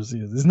 Rogers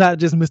is. It's not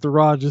just Mr.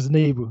 Rogers'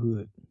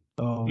 neighborhood.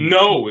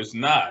 No, it's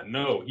not.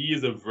 No, he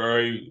is a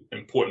very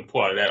important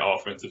part of that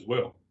offense as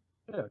well.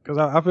 Yeah, because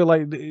I feel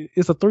like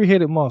it's a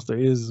 3-headed monster.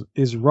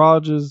 Is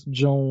Rogers,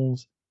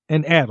 Jones,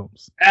 and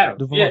Adams. Yeah.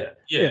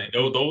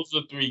 Those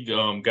are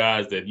 3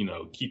 guys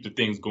that keep the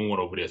things going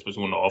over there,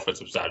 especially on the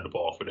offensive side of the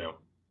ball for them.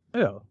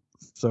 Yeah.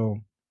 So,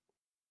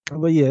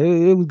 but yeah,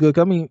 it was good.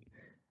 I mean,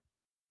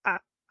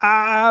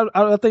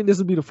 I think this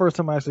would be the first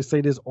time I actually say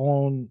this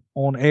on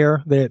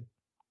air, that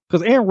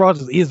because Aaron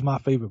Rodgers is my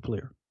favorite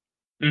player.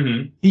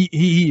 Mm-hmm.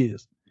 He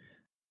is.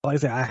 Like I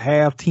said, I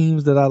have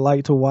teams that I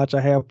like to watch.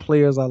 I have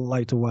players I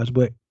like to watch,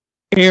 but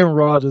Aaron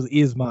Rodgers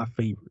is my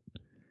favorite.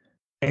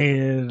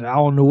 And I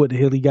don't know what the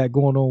hell he got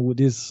going on with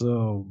this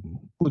hairdo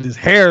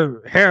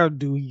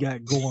he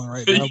got going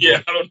right now.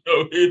 Yeah, I don't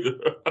know either.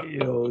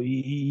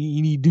 He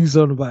need to do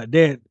something about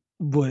that.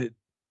 But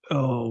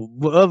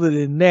other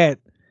than that,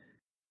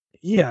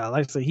 yeah,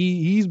 like I said,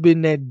 he's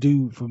been that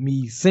dude for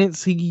me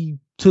since he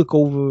took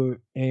over.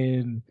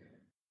 And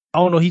I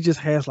don't know, he just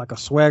has like a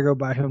swagger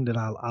about him that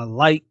I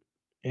like.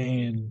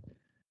 And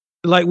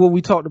like what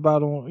we talked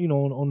about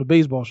on the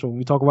baseball show, when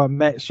we talk about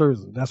Matt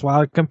Scherzer, that's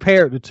why I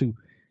compared the two.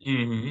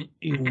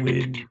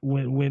 Mm-hmm.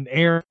 When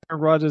Aaron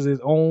Rodgers is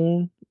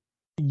on,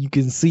 you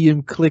can see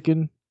him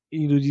clicking.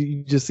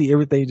 You just see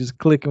everything just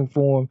clicking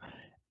for him,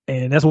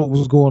 and that's what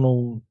was going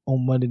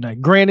on Monday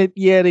night. Granted,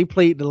 yeah, they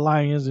played the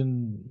Lions,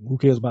 and who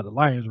cares about the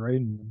Lions, right?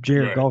 And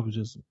Jared Goff is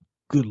just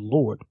good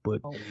lord,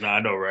 but I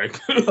know, right?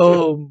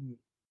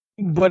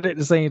 But at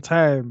the same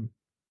time,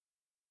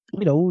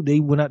 they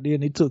went out there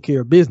and they took care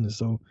of business.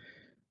 So,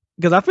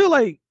 because I feel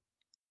like,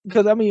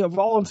 I mean, of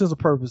all intents and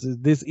purposes,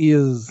 this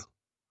is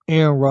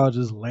Aaron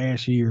Rodgers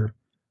last year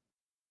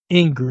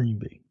in Green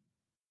Bay.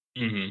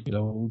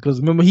 Mm-hmm.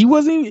 Because remember, he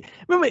wasn't.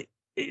 Remember,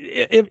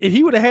 if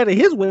he would have had it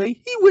his way,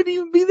 he wouldn't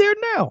even be there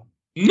now.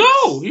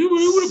 No, he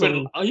would have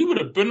been. He would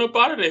have been up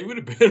out of there. He would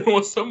have been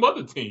on some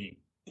other team.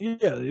 Yeah,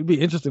 it'd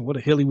be interesting what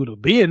the hell he would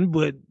have been,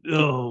 but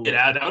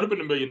that would have been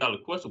 $1 million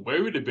question. Where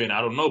he would have been, I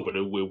don't know, but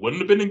it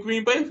wouldn't have been in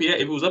Green Bay if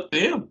it was up to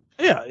him.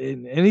 Yeah,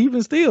 and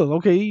even still,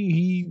 okay,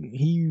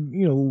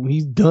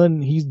 he's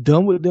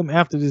done with them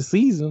after this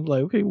season.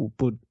 Like, okay, well,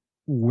 but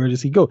where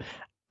does he go?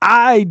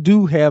 I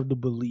do have the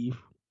belief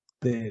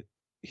that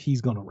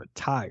he's gonna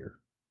retire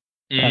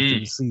after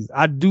the season.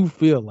 I do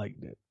feel like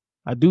that.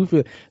 I do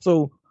feel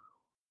so.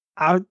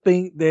 I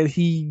think that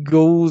he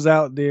goes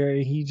out there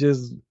and he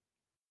just,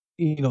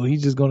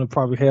 he's just gonna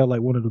probably have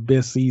like one of the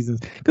best seasons,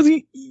 because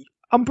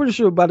I'm pretty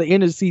sure by the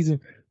end of the season,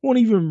 he won't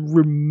even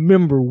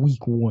remember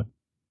week 1.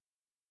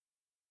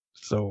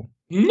 So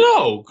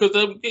no, because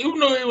even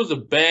though it was a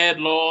bad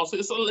loss,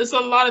 it's a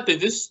lot of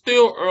things. It's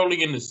still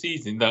early in the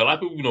season. Now, a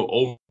lot of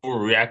people,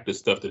 overreact to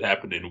stuff that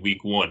happened in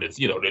week 1. That's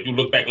that you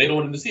look back later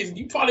on in the season,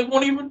 you probably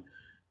won't even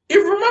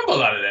You remember a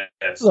lot of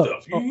that Look,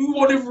 stuff. You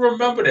won't even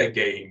remember that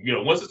game.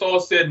 Once it's all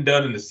said and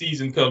done and the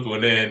season comes to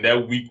an end,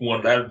 that week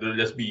one, that'll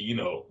just be,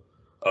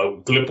 a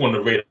blip on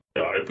the radar.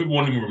 People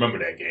won't even remember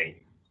that game.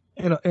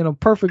 and a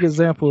perfect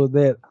example of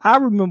that, I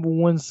remember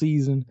one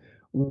season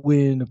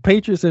when the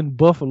Patriots and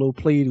Buffalo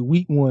played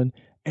week one,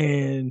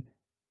 and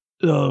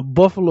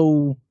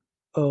Buffalo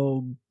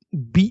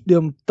beat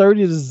them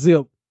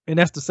 30-0, and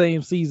that's the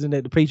same season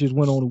that the Patriots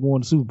went on and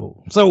won the Super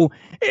Bowl. So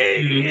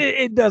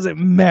it doesn't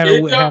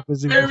matter what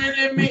happens.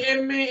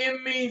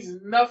 It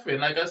means nothing.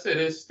 Like I said,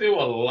 there's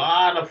still a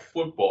lot of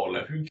football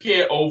left. You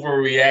can't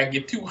overreact,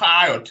 get too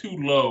high or too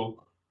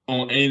low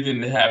on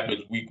anything that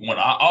happens week one.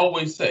 I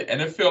always say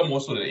NFL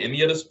more so than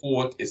any other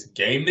sport, it's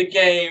game to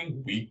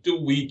game, week to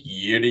week,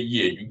 year to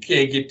year. You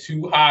can't get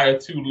too high or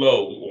too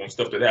low on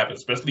stuff that happens,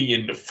 especially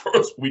in the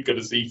first week of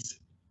the season.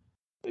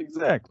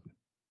 Exactly.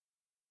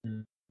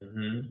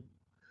 Mm-hmm.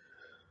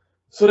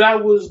 So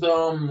that was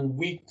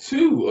week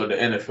 2 of the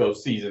NFL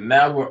season.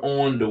 Now we're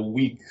on to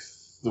week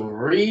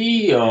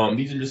 3.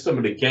 These are just some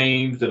of the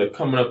games that are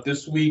coming up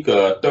this week.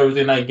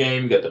 Thursday night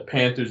game, you got the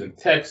Panthers and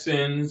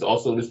Texans.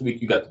 Also this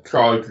week, you got the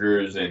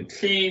Chargers and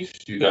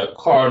Chiefs. You got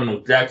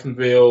Cardinals,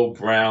 Jacksonville,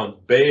 Browns,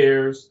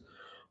 Bears,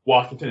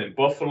 Washington and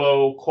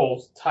Buffalo,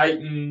 Colts,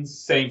 Titans,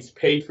 Saints,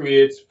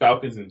 Patriots,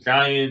 Falcons and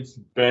Giants,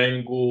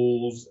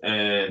 Bengals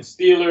and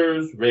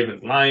Steelers,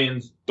 Ravens,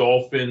 Lions,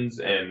 Dolphins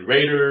and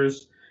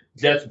Raiders,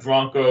 Jets,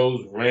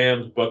 Broncos,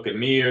 Rams,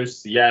 Buccaneers,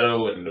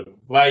 Seattle, and the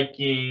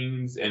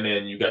Vikings. And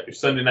then you got your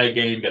Sunday night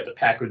game. You got the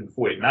Packers and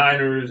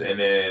 49ers. And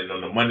then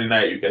on the Monday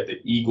night, you got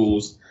the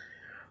Eagles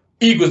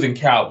and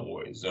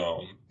Cowboys.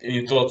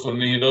 Any thoughts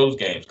on any of those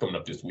games coming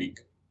up this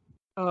week?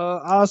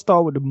 I'll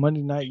start with the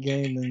Monday night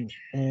game,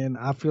 and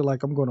I feel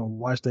like I'm going to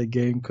watch that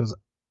game because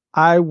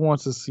I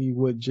want to see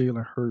what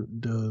Jalen Hurts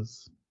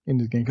does in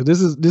this game, because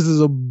this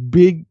is a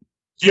big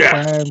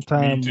prime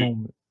time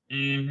moment.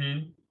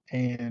 Mm-hmm.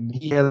 And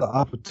he has the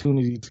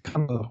opportunity to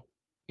kind of,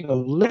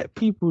 let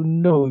people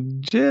know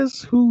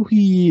just who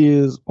he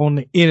is on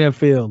the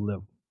NFL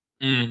level.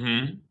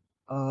 Mm-hmm.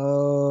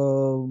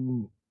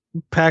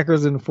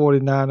 Packers and the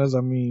 49ers.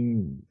 I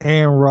mean,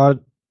 Aaron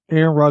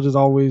Rodgers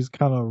always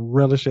kind of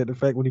relish at the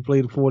fact when he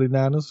played the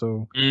 49ers.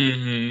 So,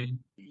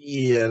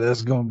 yeah,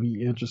 that's going to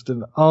be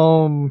interesting.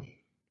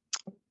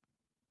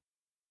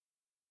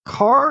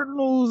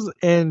 Cardinals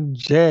and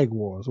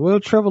Jaguars.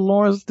 Well, Trevor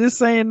Lawrence,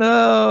 this ain't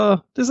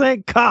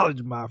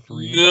college, my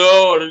friend.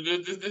 No,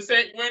 this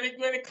ain't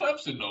Granny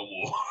Clemson no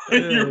more.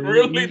 You're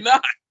really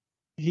not.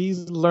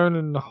 He's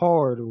learning the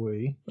hard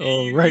way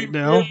right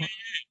now.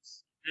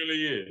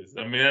 Really is.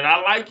 I mean, and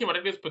I like him. I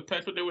think there's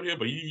potential there with him,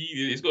 but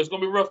it's going to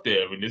be rough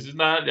there. I mean, this is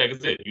not, like I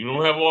said, you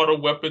don't have all the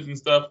weapons and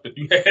stuff that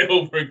you had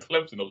over in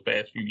Clemson those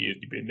past few years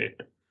you've been there.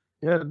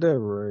 Yeah, that's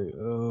right.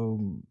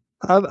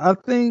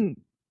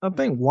 I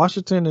think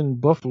Washington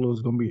and Buffalo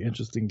is going to be an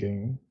interesting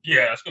game.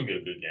 Yeah, it's going to be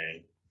a good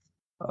game.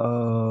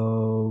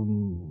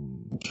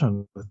 I'm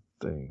trying to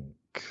think.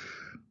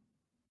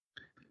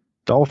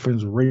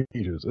 Dolphins,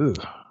 Raiders. Ugh.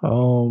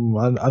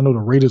 I know the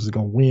Raiders is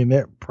going to win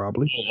that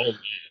probably. Oh,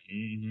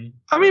 mm-hmm.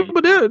 I mean,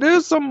 but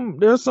there's some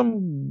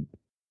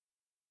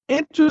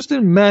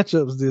interesting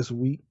matchups this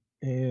week,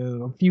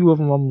 and a few of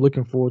them I'm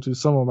looking forward to.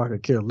 Some of them I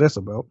could care less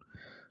about.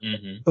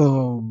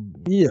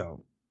 Mm-hmm. Yeah.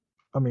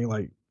 I mean,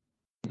 like.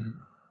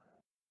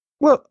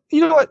 Well, you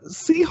know what?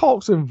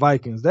 Seahawks and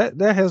Vikings, that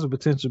has the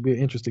potential to be an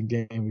interesting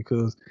game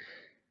because,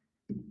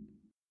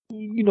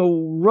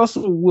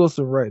 Russell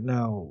Wilson right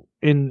now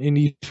in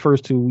these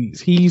first 2 weeks,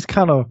 he's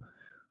kind of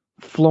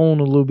flown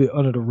a little bit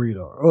under the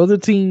radar. Other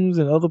teams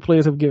and other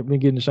players have been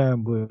getting the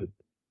shine, but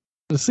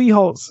the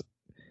Seahawks,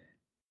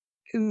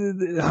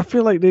 I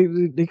feel like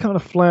they kind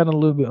of flying a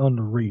little bit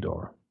under the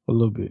radar a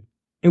little bit,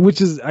 and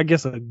which is, I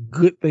guess, a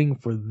good thing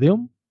for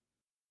them.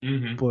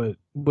 Mm-hmm.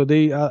 But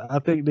I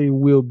think they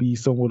will be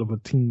somewhat of a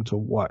team to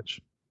watch.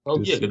 Oh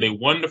yeah, because they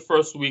won the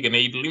first week and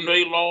even though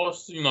they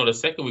lost, the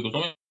second week was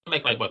only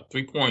like about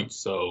 3 points.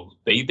 So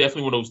they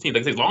definitely one of those teams.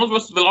 Like I say, as long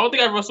as they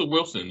got Russell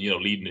Wilson,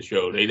 leading the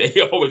show,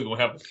 they always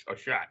gonna have a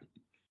shot.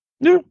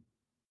 Yeah.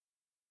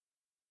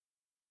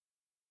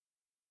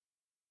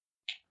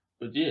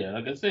 But yeah,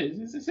 like I said,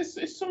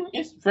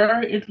 it's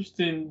very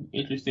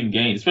interesting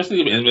games,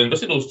 especially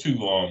those two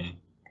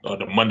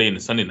the Monday and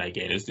the Sunday night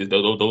game. Those are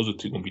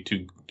going to be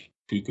two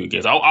good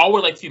games. I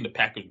always like seeing the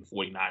Packers and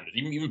 49ers.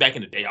 Even back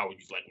in the day, I always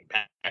used to like when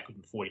Packers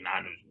and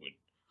 49ers would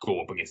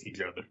go up against each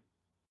other.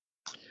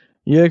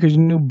 Yeah, because you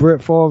knew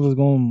Brett Favre was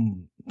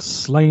going to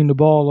sling the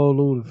ball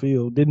all over the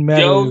field. Didn't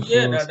matter. Yo,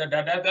 yeah,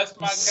 that's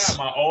my guy,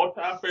 my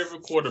all-time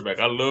favorite quarterback.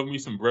 I love me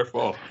some Brett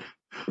Favre.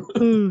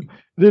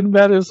 Didn't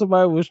matter if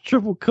somebody was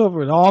triple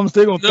covered. I'm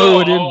still going to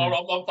throw it in.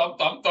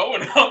 I'm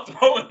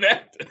throwing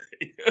that.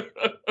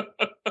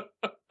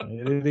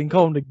 They didn't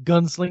call him the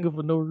gunslinger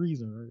for no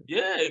reason, right?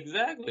 Yeah,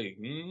 exactly.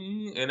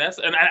 Mm-hmm. And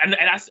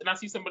I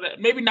see some of that,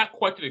 maybe not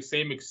quite to the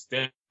same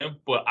extent,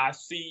 but I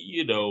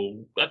see,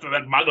 that's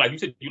my guy. You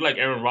said you like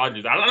Aaron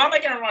Rodgers. I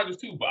like Aaron Rodgers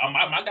too, but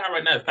my guy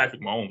right now is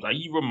Patrick Mahomes.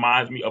 He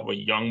reminds me of a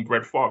young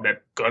Brett Favre,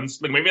 that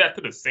gunslinger. Maybe not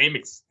to the same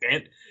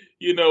extent,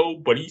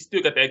 but he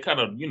still got that kind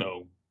of,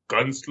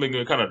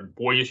 gunslinger, kind of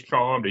boyish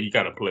charm that he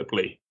kind of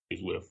plays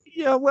with.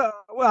 Yeah, well,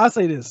 I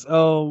say this.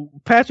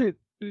 Patrick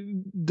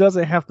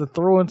doesn't have to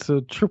throw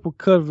into triple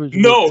coverage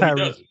with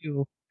Tyreek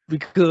Hill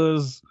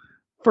because,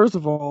 first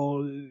of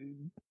all,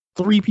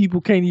 3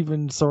 people can't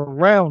even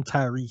surround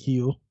Tyreek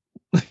Hill.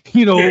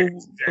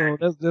 So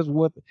that's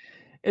what.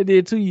 And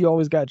then too, you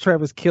always got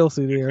Travis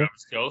Kelce there.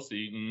 Travis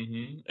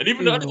Kelce, and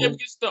even the other game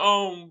against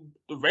the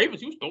Ravens,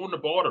 he was throwing the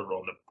ball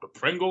around the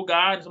Pringle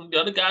guy and some of the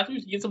other guys. He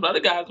was getting some other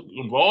guys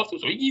involved too.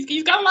 So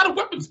he's got a lot of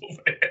weapons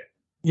over there.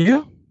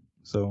 Yeah.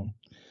 So,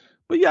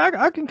 but yeah,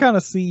 I can kind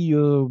of see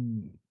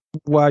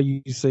why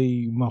you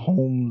say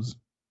Mahomes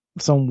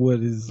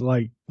somewhat is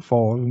like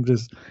fall. I'm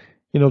just,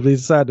 they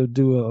decide to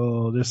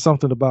do there's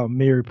something about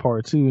Mary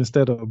Part 2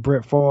 instead of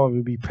Brett Favre.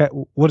 It'd be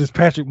what is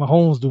Patrick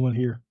Mahomes doing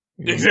here?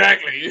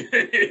 Exactly.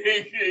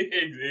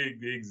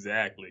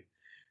 Exactly.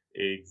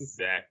 I'm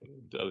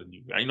telling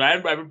you. I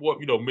haven't bought,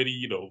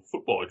 many,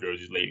 football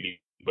jerseys lately,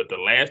 but the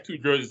last 2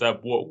 jerseys I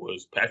bought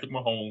was Patrick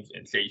Mahomes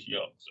and Chase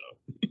Young. So.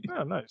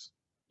 Oh, nice.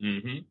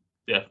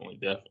 Definitely.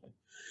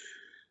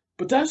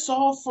 But that's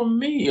all from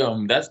me.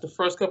 That's the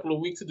first couple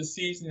of weeks of the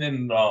season,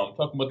 and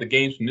talking about the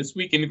games from this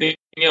week. Anything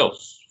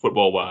else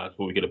football wise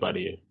before we get up out of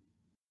here?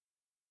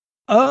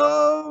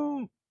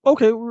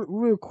 Okay,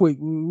 real quick,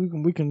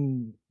 we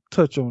can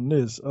touch on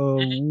this.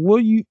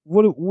 What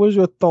was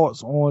your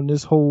thoughts on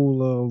this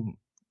whole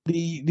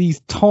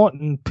these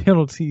taunting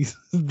penalties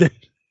that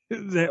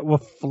were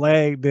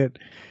flagged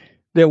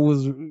that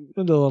was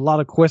a lot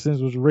of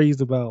questions was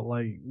raised about,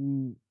 like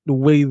the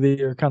way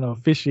they're kind of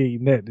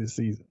officiating that this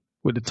season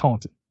with the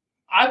taunting?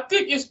 I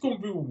think it's going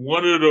to be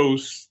one of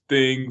those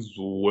things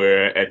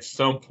where at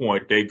some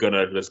point they're going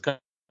to just kind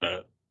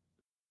of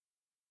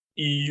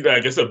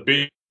it's a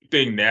big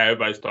thing now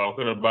everybody's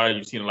talking about.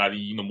 You've seen a lot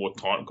of more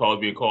taunting calls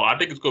being called. I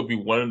think it's going to be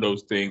one of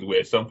those things where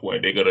at some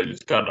point they're going to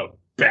just kind of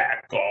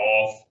back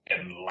off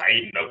and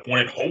lighten up on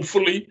it.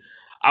 Hopefully,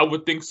 I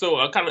would think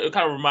so. It kind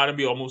of reminded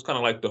me almost kind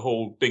of like the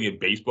whole thing in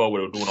baseball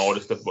where they were doing all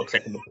this stuff about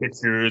checking the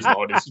pitchers,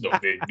 all this,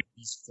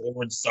 these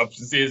foreign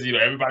substances.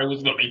 Everybody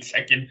was, they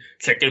checking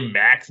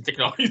max and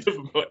checking all these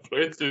different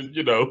places.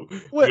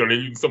 They're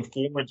using some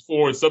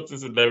foreign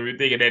substances and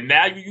everything. And then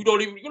now you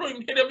don't even hear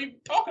them even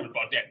talking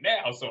about that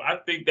now. So I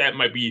think that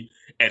might be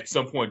at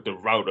some point the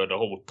route of the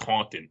whole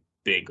taunting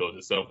thing goes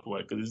at some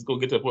point, because it's gonna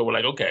get to a point where,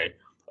 like, okay,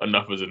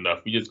 enough is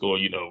enough. We just go,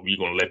 we're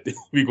gonna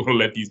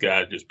let these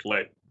guys just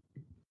play.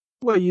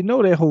 Well,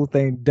 that whole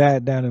thing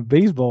died down in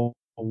baseball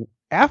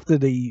after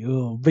they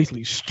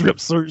basically strip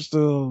searched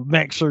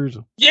Max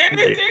Scherzer. Yeah,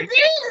 they did. They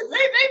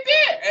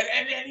did,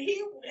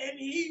 and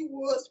he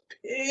was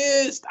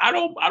pissed. I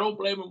don't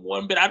blame him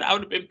one bit. I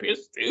would have been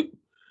pissed too.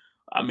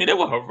 I mean, they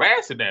were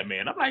harassing that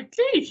man. I'm like,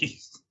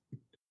 geez.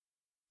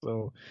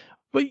 So,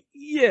 but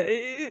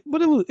yeah,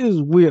 but it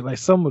was weird. Like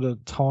some of the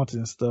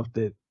taunting stuff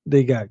that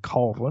they got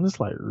called for, and it's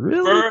like,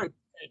 really,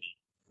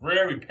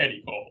 very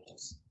petty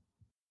calls.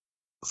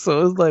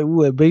 So it's like,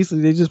 what?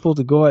 Basically, they're just supposed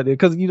to go out there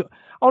because I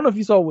don't know if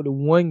you saw with the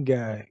one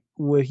guy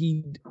where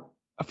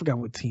I forgot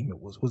what team it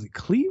was. Was it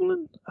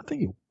Cleveland? I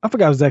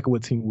forgot exactly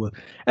what team it was.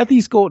 After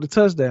he scored the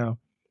touchdown,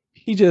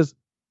 he just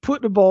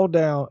put the ball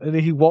down and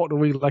then he walked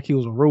away like he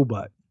was a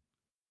robot.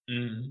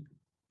 Mm-hmm.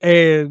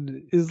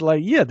 And it's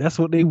like, yeah, that's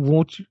what they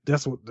want you.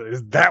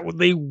 Is that what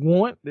they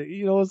want?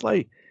 It's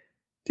like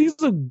these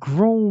are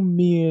grown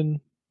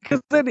men. Because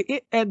at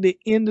the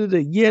end of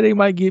the year, they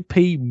might get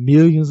paid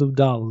millions of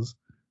dollars.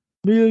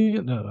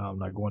 Million? No, I'm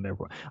not going that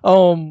far.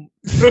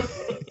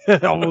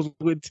 I almost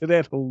went to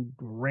that whole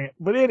rant.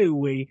 But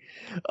anyway,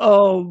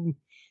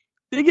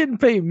 they're getting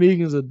paid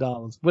millions of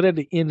dollars. But at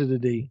the end of the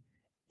day,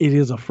 it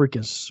is a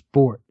freaking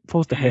sport. It's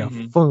supposed to have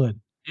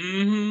fun.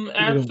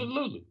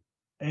 Absolutely.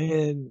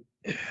 And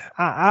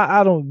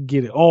I don't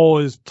get it. Oh,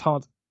 it's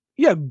taunt.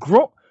 Yeah,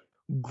 grown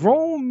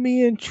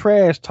men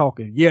trash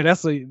talking. Yeah,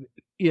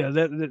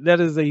 that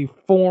is a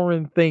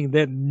foreign thing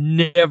that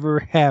never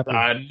happened.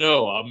 I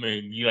know. I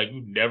mean,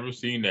 you've never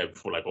seen that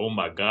before. Like, oh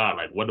my God,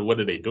 like what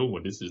are they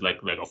doing? This is like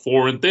a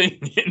foreign thing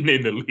in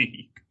the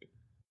league.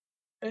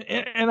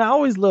 And I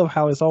always love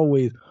how it's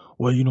always,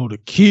 well, the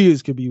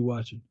kids could be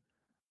watching.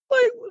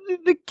 Like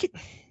the kids.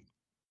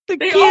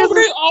 They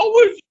always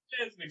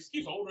as an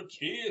excuse. Oh, the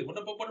kids. What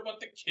about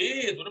the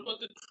kids? What about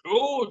the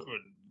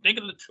children? Think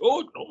of the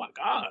children. Oh my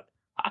God,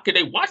 how can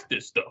they watch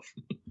this stuff?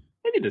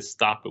 They need to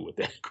stop it with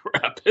that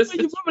crap.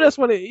 Remember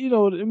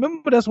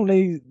that's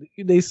when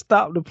they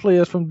stopped the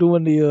players from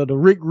doing the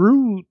Rick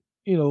Rude,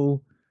 the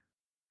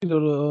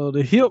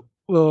hip,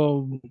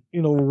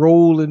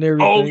 roll and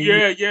everything. Oh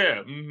yeah.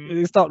 Mm-hmm.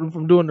 They stopped them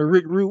from doing the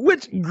Rick Rude,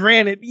 which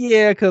granted,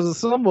 yeah, because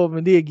some of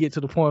them did get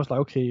to the point. It's like,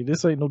 okay,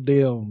 this ain't no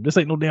damn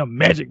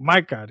Magic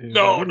Mike out here.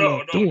 No.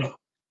 You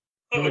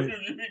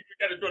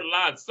got to draw the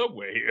line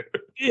somewhere here.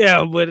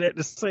 Yeah, but at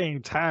the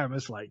same time,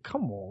 it's like,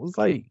 come on, it's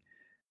like.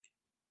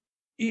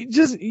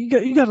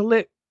 You gotta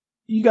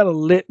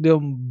let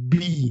them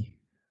be,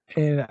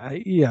 and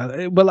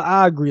but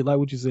I agree, like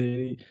what you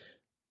said,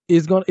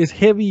 it's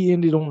heavy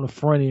ended on the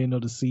front end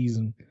of the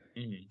season,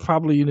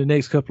 probably in the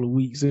next couple of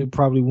weeks,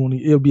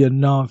 it'll be a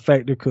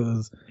non-factor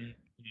because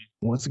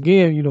once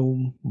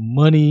again,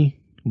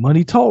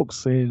 money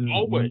talks, and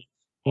Always.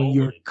 when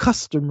your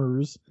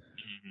customers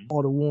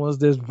are the ones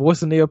that's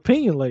voicing their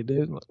opinion like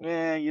that, like,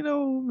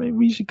 maybe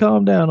we should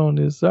calm down on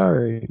this. All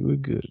right, we're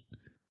good.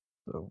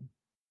 So.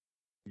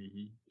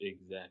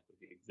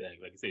 Exactly.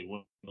 Like I said, one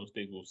of those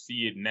things we'll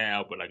see it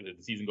now, but like I said,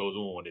 the season goes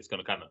on, it's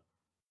gonna kind of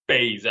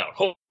phase out.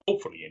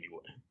 Hopefully,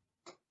 anyway.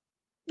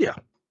 Yeah.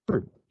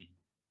 True.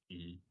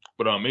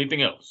 But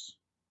anything else?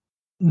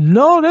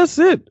 No, that's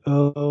it.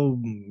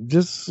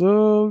 Just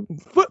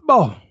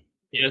football.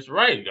 Yeah, that's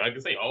right. Like I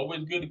say,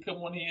 always good to come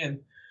on here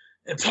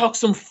and talk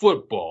some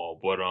football.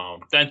 But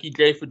thank you,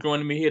 Jay, for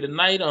joining me here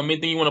tonight.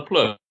 Anything you want to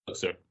plug,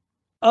 sir?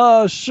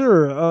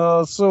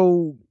 Sure.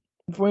 So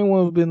for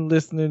anyone who's been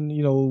listening,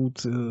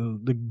 to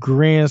the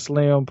Grand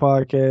Slam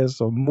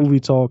podcast or Movie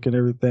Talk and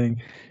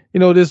everything,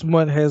 this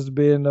month has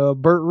been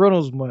Burt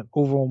Reynolds month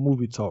over on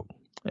Movie Talk,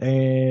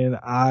 and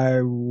I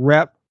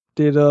wrapped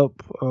it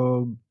up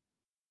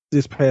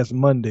this past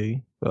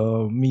Monday.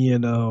 Me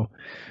and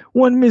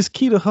one Miss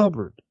Keita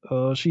Hubbard.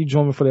 She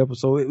joined me for the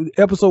episode.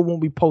 The episode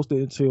won't be posted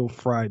until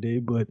Friday,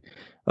 but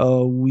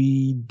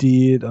we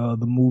did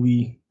the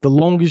movie The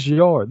Longest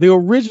Yard, the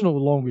original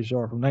Longest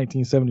Yard from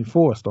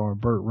 1974, starring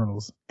Burt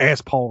Reynolds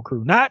as Paul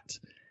Crewe, not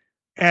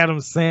Adam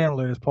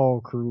Sandler as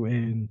Paul Crewe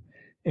and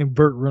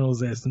Burt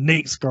Reynolds as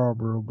Nate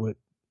Scarborough, but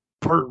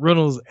Burt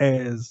Reynolds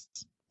as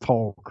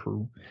Paul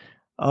Crewe.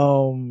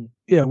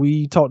 Yeah,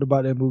 we talked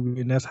about that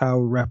movie, and that's how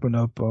we're wrapping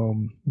up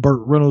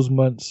Burt Reynolds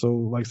month. So,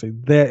 like I say,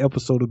 that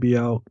episode will be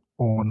out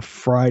on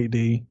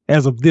Friday,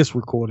 as of this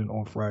recording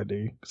on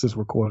Friday, because it's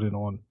recorded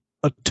on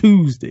a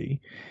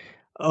Tuesday,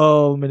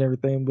 and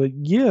everything. But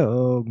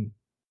yeah,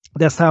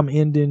 that's how I'm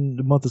ending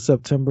the month of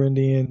September, and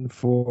then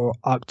for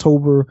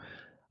October,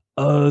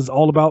 is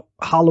all about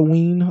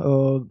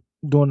Halloween.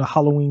 During the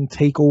Halloween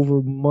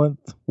takeover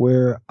month,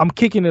 where I'm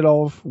kicking it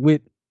off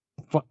with,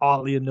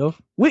 oddly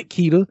enough, with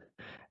Keita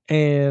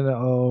and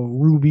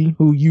Ruby,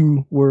 who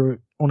you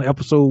were on the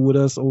episode with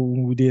us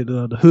when we did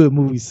the Hood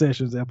Movie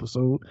Sessions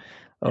episode,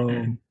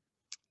 and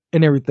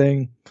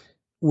everything,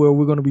 where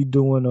we're going to be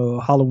doing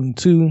Halloween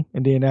 2,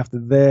 and then after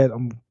that,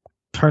 I'm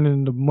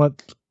turning the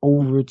month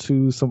over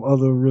to some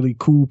other really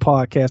cool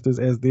podcasters,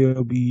 as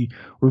they'll be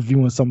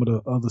reviewing some of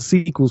the other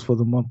sequels for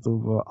the month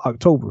of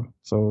October.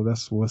 So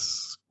that's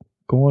what's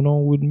going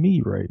on with me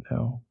right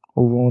now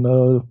over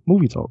on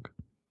Movie Talk.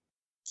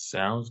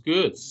 Sounds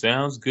good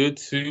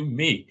to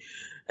me.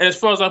 And as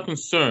far as I'm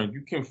concerned,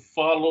 you can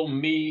follow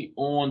me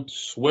on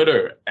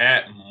Twitter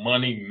at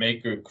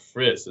Moneymaker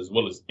Chris, as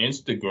well as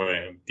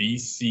Instagram,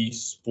 DC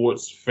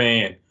Sports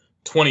Fan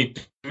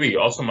 23.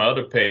 Also, my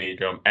other page,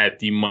 at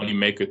the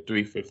Moneymaker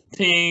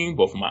 315,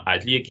 both of my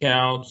IG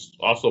accounts.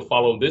 Also,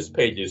 follow this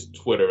page's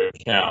Twitter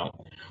account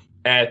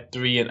at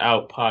 3 and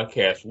Out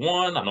Podcast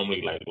 1. I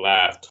normally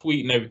live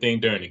tweet and everything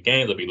during the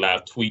games. I'll be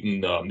live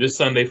tweeting this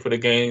Sunday for the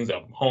games.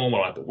 I'm home. I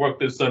don't have to work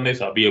this Sunday,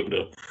 so I'll be able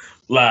to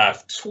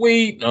live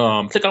tweet.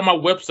 Check out my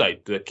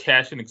website,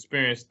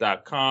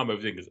 thecashingexperience.com.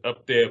 Everything is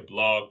up there.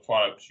 Blog,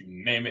 products, you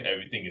name it.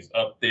 Everything is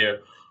up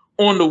there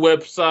on the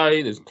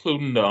website,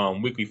 including the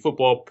weekly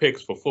football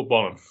picks for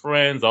Football and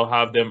Friends. I'll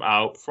have them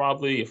out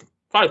probably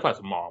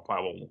tomorrow.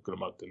 Probably won't get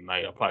them out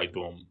tonight. I'll probably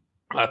do them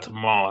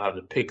tomorrow. I'll have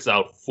the picks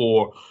out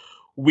for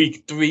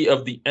Week 3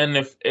 of the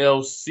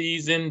NFL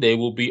season. They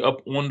will be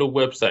up on the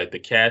website,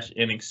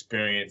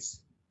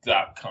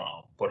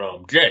 thecashingexperience.com.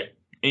 But Jay,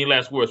 any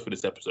last words for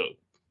this episode?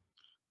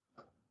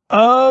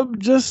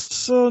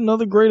 Just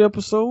another great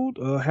episode.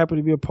 Happy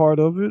to be a part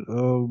of it.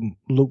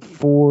 Look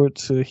forward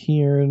to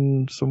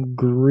hearing some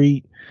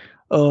great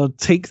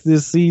takes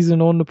this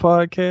season on the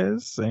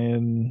podcast,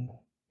 and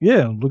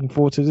yeah, looking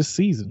forward to this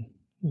season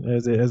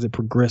as it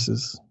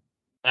progresses.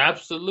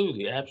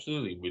 Absolutely.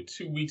 We're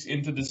 2 weeks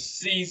into the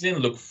season.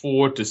 Look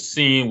forward to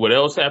seeing what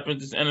else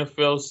happens this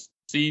NFL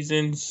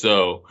season.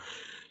 So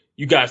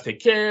you guys take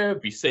care.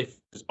 Be safe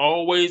as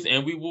always.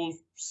 And we will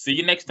see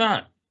you next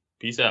time.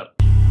 Peace out.